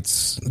actually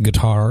writes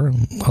guitar.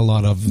 A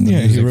lot of the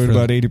music he wrote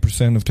about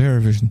 80% of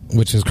TerraVision,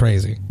 which is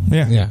crazy.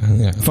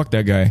 Yeah. Fuck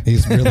that guy.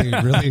 He's really,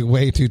 really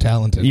way too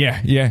talented.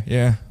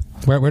 Yeah.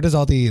 Where does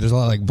there's a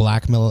lot of like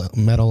black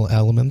metal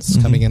elements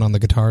coming in on the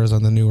guitars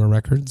on the newer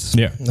records.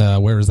 Yeah.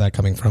 Where is that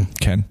coming from?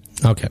 Ken.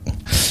 Okay.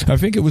 I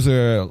think it was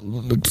a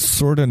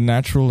sort of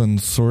natural and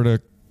sort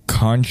of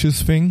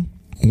conscious thing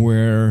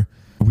where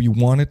we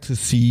wanted to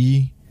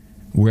see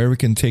where we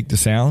can take the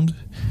sound,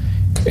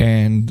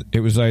 and it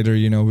was either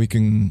we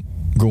can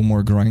go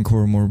more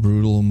grindcore, more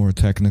brutal, more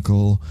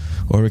technical,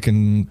 or we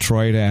can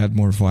try to add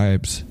more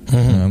vibes,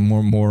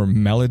 more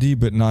melody,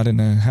 but not in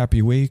a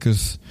happy way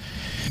because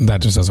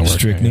that just doesn't work.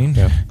 Strychnine.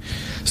 Yeah.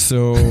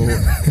 So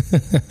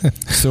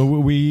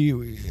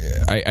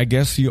I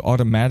guess you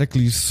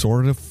automatically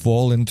sort of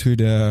fall into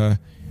the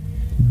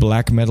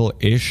black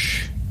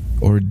metal-ish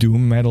or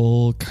doom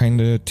metal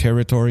kind of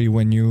territory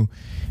when you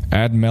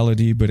add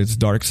melody, but it's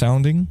dark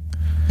sounding.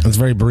 It's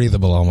very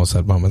breathable almost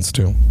at moments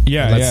too.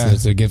 Yeah.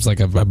 It gives like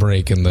a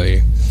break in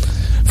the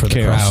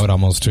crowd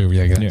almost too.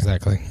 Yeah,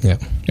 exactly. Yeah.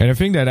 And I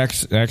think that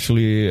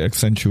actually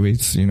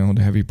accentuates,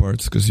 the heavy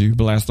parts because you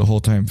blast the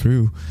whole time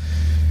through.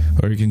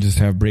 Or you can just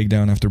have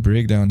breakdown after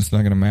breakdown. It's not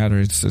going to matter.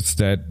 It's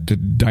that the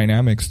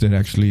dynamics that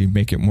actually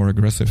make it more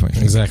aggressive, I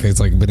think. Exactly. It's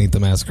like Beneath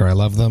the Massacre. I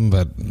love them,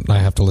 but I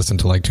have to listen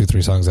to like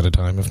 2-3 songs at a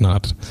time. If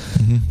not,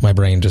 my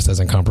brain just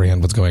doesn't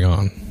comprehend what's going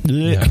on.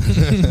 Yeah.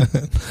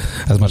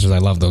 As much as I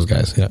love those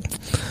guys. Yeah.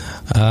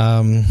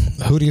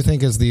 Who do you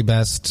think is the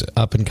best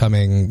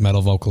up-and-coming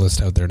metal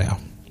vocalist out there now?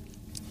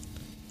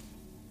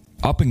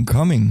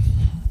 Up-and-coming?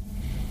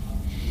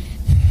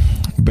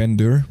 Ben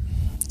Dur.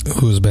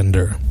 Who's Ben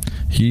Dur?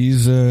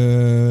 He's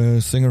a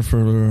singer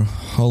for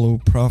Hollow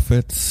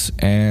Prophets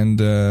and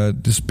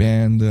this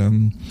band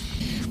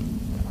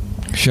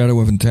Shadow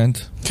of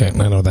Intent. Okay,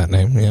 I know that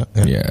name. Yeah.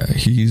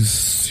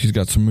 He's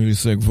got some really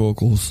sick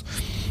vocals.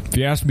 If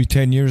you asked me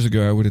 10 years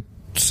ago, I would have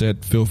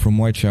said Phil from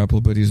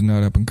Whitechapel, but he's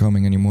not up and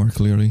coming anymore,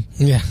 clearly.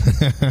 Yeah.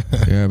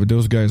 Yeah, but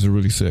those guys are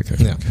really sick, I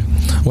think.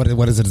 Yeah.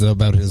 What is it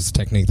about his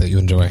technique that you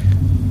enjoy?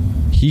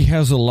 He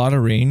has a lot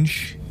of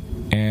range.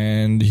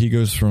 And he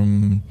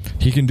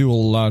can do a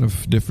lot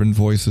of different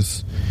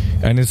voices.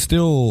 And it's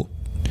still,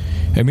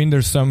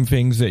 there's some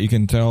things that you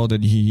can tell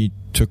that he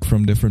took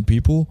from different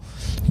people,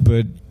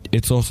 but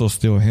it's also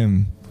still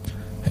him.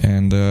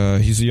 And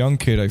he's a young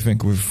kid, I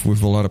think,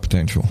 with a lot of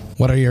potential.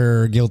 What are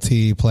your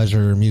guilty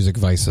pleasure music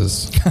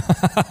vices?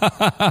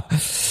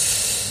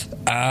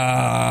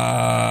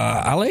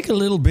 I like a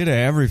little bit of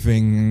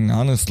everything,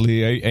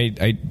 honestly.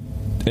 I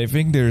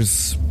think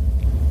there's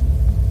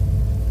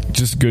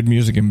just good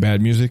music and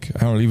bad music. I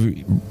don't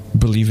really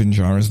believe in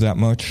genres that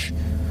much,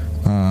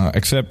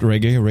 except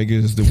reggae. Reggae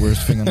is the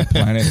worst thing on the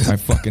planet. I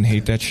fucking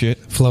hate that shit.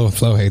 Flo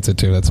hates it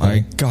too. That's why I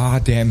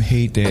goddamn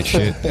hate that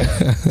shit.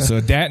 So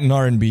that and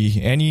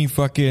R&B, any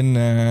fucking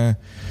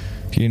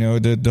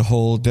the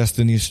whole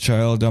Destiny's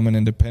Child, I'm an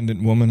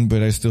independent woman,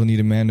 but I still need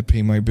a man to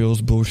pay my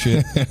bills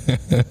bullshit.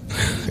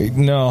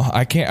 No,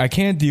 I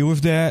can't deal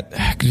with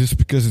that just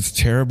because it's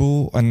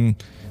terrible. And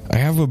I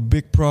have a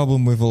big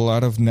problem with a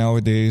lot of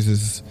nowadays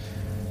is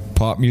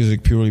pop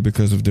music purely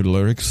because of the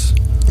lyrics.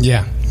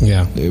 Yeah.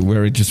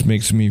 Where it just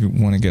makes me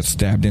want to get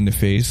stabbed in the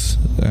face.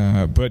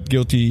 But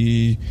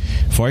guilty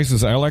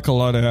vices, I like a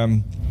lot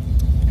of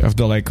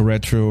the like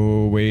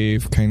retro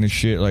wave kind of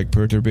shit, like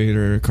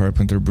Perturbator,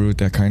 Carpenter Brute,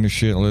 that kind of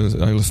shit. I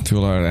listen to a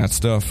lot of that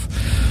stuff.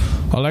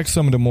 I like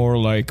some of the more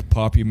like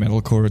poppy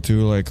metalcore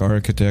too, like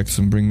Architects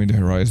and Bring Me the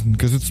Horizon,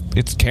 because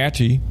it's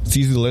catchy, it's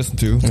easy to listen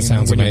to. It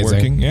sounds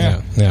amazing.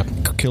 Yeah.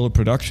 Killer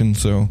production,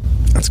 so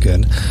that's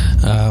good.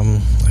 I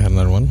had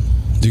another one.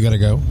 Do you gotta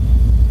go?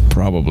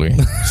 Probably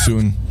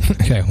soon.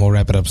 Okay, we'll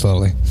wrap it up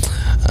slowly.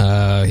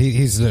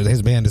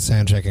 His band is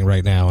sound checking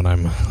right now, and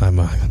I'm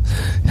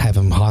have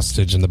him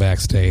hostage in the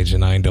backstage in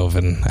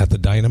Eindhoven at the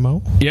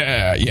Dynamo.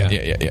 Yeah.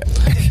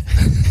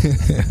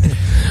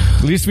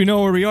 At least we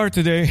know where we are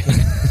today.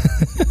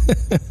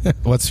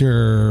 What's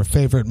your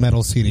favorite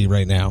metal CD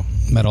right now?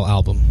 Metal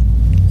album?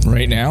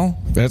 Right now?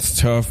 That's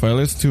tough. I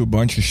listen to a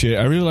bunch of shit.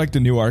 I really like the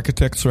new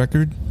Architects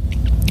record.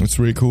 It's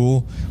really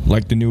cool.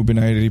 Like the new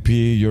Benighted EP,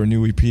 your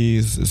new EP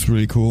is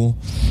really cool.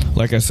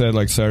 Like I said,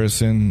 like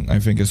Saracen, I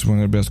think is one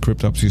of the best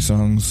Cryptopsy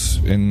songs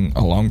in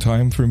a long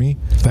time for me.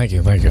 Thank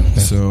you. Yeah.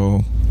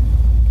 So,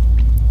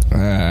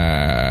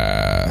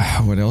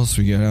 what else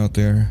we got out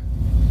there?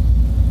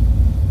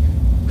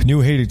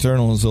 New Hate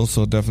Eternal is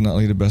also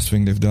definitely the best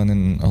thing they've done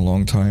in a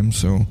long time.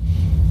 So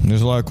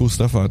there's a lot of cool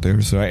stuff out there.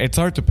 So it's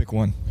hard to pick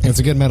one. It's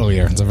a good metal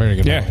year. It's a very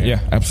good metal year.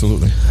 Yeah,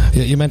 absolutely.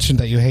 You mentioned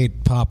that you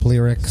hate pop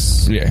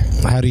lyrics. Yeah.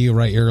 How do you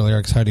write your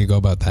lyrics? How do you go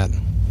about that?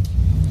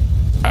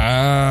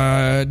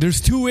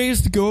 There's two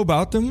ways to go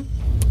about them.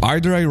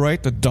 Either I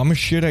write the dumbest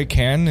shit I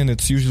can, and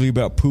it's usually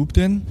about poop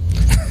then.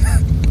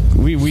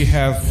 we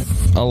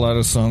have a lot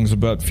of songs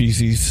about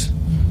feces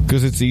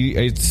because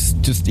it's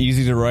just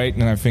easy to write,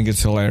 and I think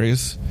it's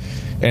hilarious.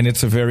 And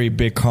it's a very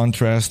big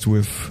contrast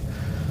with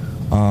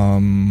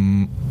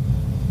the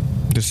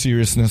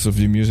seriousness of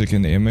the music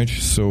and the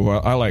image. So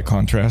I like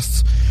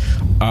contrasts.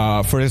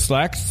 For this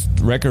last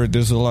record,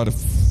 there's a lot of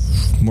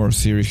more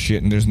serious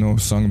shit, and there's no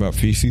song about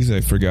feces.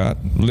 I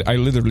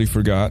literally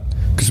forgot,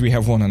 because we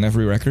have one on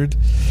every record.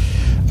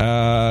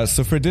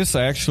 So for this,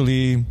 I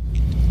actually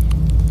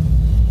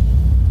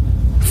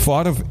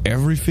thought of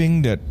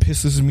everything that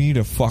pisses me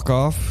the fuck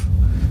off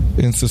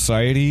in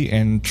society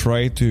and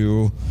try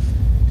to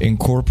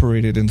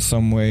incorporate it in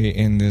some way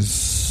in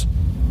this.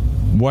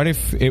 What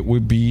if it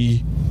would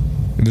be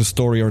the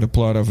story or the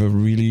plot of a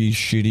really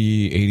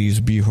shitty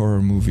 80s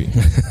B-horror movie?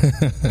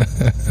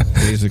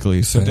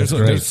 Basically. So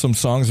there's some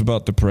songs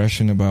about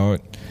depression, about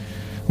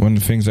one of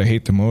the things I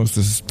hate the most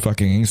is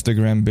fucking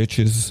Instagram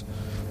bitches.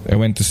 I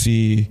went to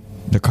see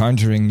The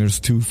Conjuring. There's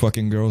two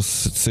fucking girls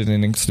sitting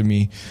next to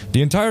me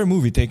the entire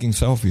movie taking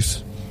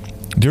selfies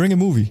during a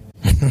movie.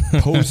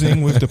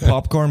 Posing with the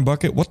popcorn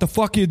bucket. What the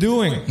fuck are you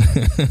doing?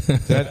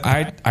 That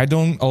I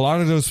don't. A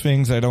lot of those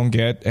things I don't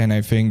get, and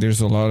I think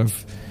there's a lot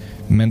of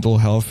mental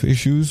health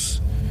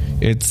issues.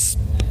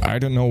 I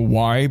don't know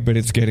why, but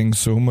it's getting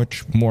so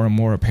much more and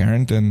more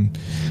apparent, and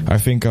I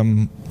think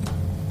I'm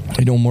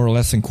more or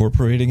less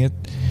incorporating it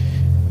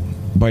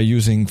by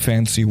using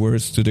fancy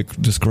words to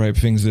describe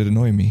things that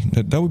annoy me.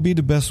 That would be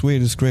the best way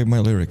to describe my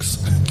lyrics.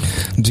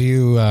 Do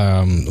you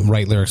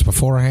write lyrics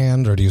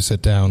beforehand, or do you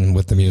sit down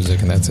with the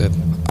music and that's it?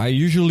 I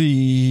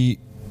usually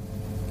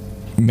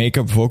make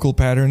up vocal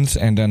patterns,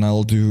 and then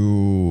I'll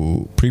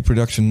do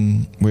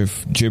pre-production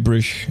with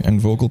gibberish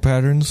and vocal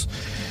patterns,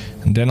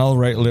 and then I'll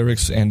write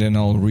lyrics, and then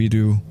I'll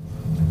redo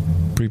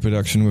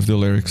pre-production with the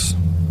lyrics.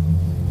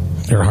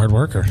 You're a hard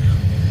worker.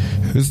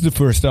 This is the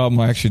first album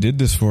I actually did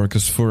this for,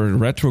 because for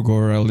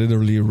Retrogore I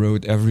literally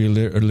wrote every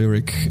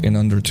lyric in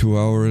under 2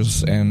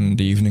 hours and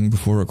the evening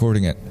before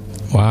recording it.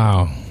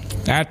 Wow.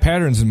 I had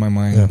patterns in my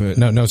mind, but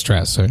no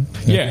stress. Right?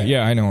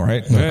 Yeah, I know,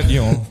 right? But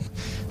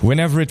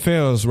whenever it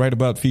fails, write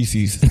about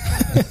feces.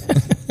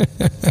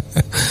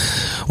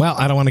 Well,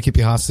 I don't want to keep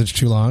you hostage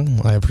too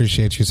long. I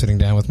appreciate you sitting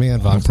down with me at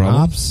Vox and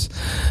Hops.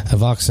 A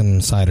Vox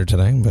and cider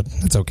today, but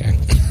it's okay.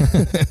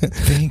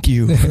 Thank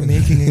you for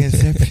making an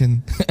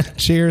exception.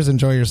 Cheers.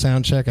 Enjoy your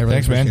sound check. I really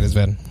appreciate it,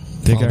 Sven.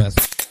 Take All care. the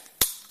best.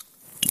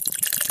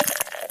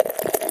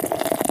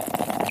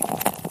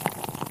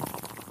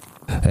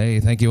 Hey,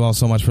 thank you all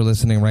so much for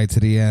listening right to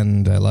the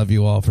end. I love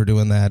you all for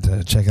doing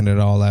that, checking it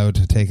all out,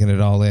 taking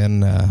it all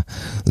in.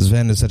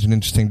 Sven is such an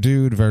interesting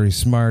dude, very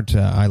smart.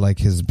 I like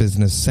his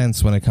business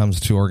sense when it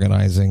comes to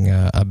organizing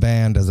a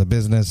band as a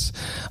business.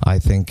 I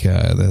think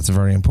that's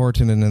very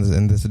important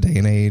in this day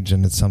and age,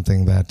 and it's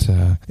something that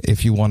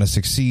if you want to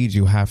succeed,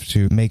 you have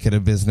to make it a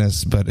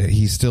business, but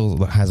he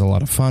still has a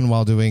lot of fun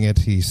while doing it.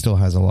 He still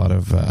has a lot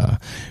of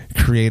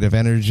creative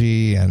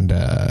energy and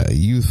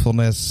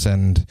youthfulness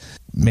and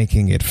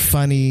making it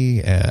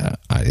funny.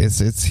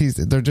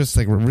 They're just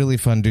like really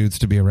fun dudes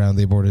to be around.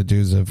 The Aborted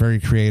Dudes are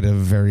very creative,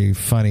 very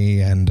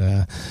funny, and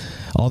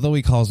although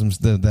he calls them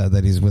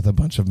that he's with a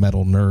bunch of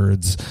metal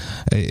nerds,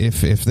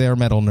 if they're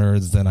metal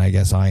nerds, then I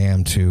guess I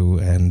am too,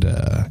 and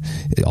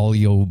all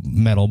you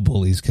metal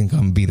bullies can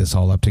come beat us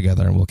all up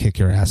together and we'll kick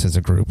your ass as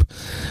a group.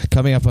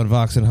 Coming up on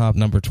Vox and Hop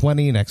number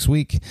 20 next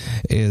week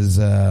is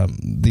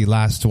the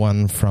last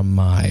one from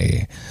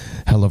my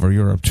Hell Over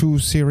Europe 2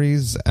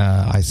 series.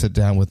 I sit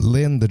down with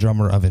Lynn, the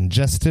drummer of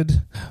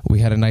Ingested. We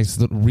had a nice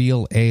little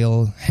real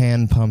ale,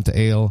 hand-pumped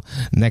ale,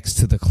 next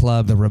to the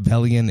club, The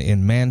Rebellion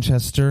in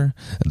Manchester.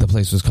 The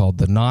place was called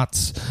The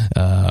Knots.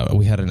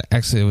 We had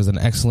it was an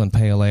excellent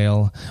pale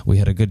ale. We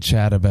had a good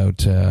chat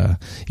about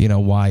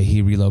why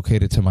he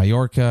relocated to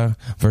Mallorca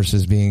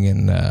versus being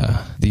in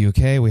the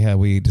UK.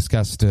 We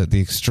discussed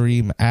the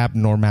extreme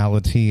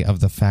abnormality of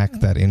the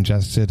fact that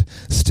Ingested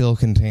still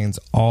contains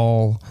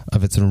all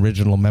of its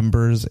original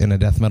members in a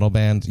death metal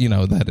band.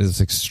 That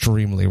is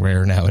extremely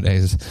rare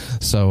nowadays.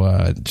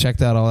 So check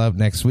that all out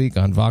next week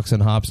on Vox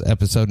and Hops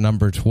episode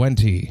number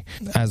 20.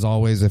 As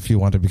always, if you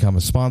want to become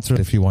a sponsor,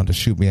 if you want to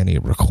shoot me any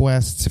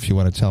requests, if you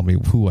want to tell me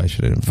who I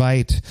should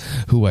invite,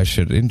 who I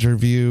should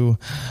interview,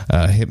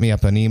 hit me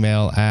up an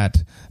email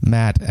at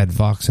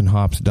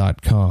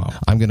matt@voxandhops.com.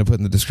 I'm going to put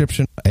in the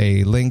description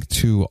a link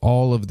to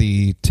all of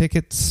the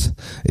tickets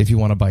if you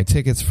want to buy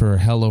tickets for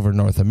Hell Over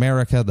North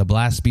America, the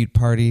Blast Beat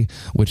Party,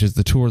 which is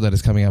the tour that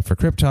is coming out for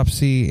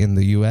Cryptopsy in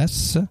the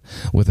U.S.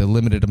 with a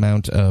limited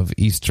amount of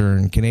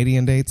Eastern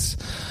Canadian dates.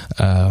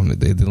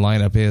 The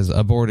lineup is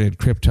Aborted,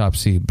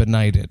 Cryptopsy,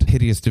 Benighted,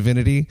 Hideous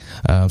Divinity.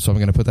 So I'm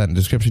going to put that in the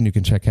description. You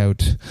can check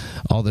out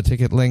all the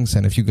ticket links,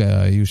 and if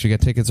you should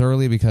get tickets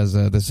early because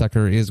this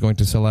sucker is going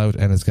to sell out,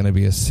 and it's going to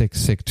be a sick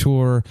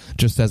tour,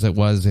 just as it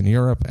was in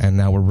Europe, and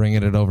now we're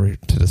bringing it over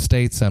to the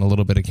States and a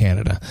little bit of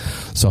Canada.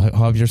 So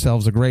have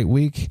yourselves a great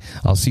week.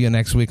 I'll see you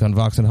next week on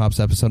Vox and Hops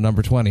episode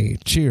number 20.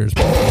 Cheers.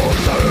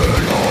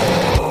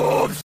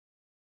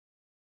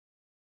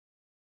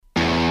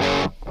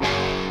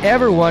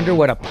 Ever wonder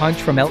what a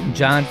punch from Elton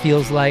John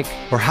feels like?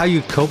 Or how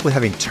you'd cope with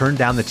having turned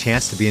down the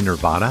chance to be in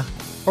Nirvana?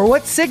 Or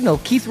what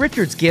signal Keith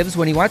Richards gives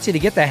when he wants you to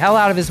get the hell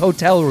out of his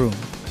hotel room?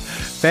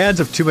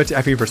 Fans of Too Much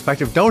Effing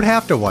Perspective don't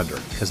have to wonder,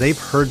 because they've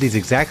heard these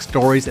exact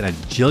stories and a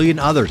jillion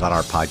others on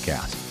our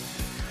podcast.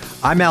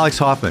 I'm Alex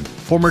Hoffman,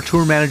 former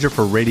tour manager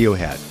for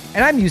Radiohead.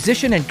 And I'm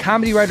musician and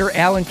comedy writer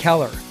Alan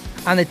Keller.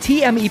 On the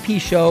TMEP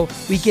show,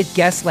 we get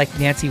guests like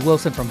Nancy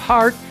Wilson from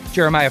Heart,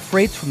 Jeremiah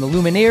Freites from the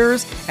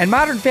Lumineers, and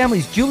Modern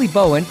Family's Julie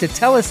Bowen to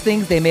tell us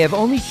things they may have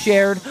only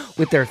shared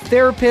with their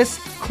therapist,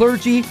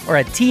 clergy, or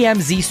a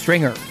TMZ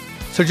stringer.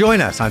 So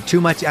join us on Too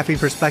Much Effing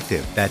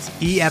Perspective. That's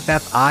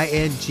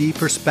EFFING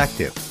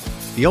Perspective.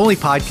 The only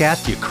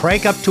podcast you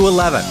crank up to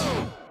 11.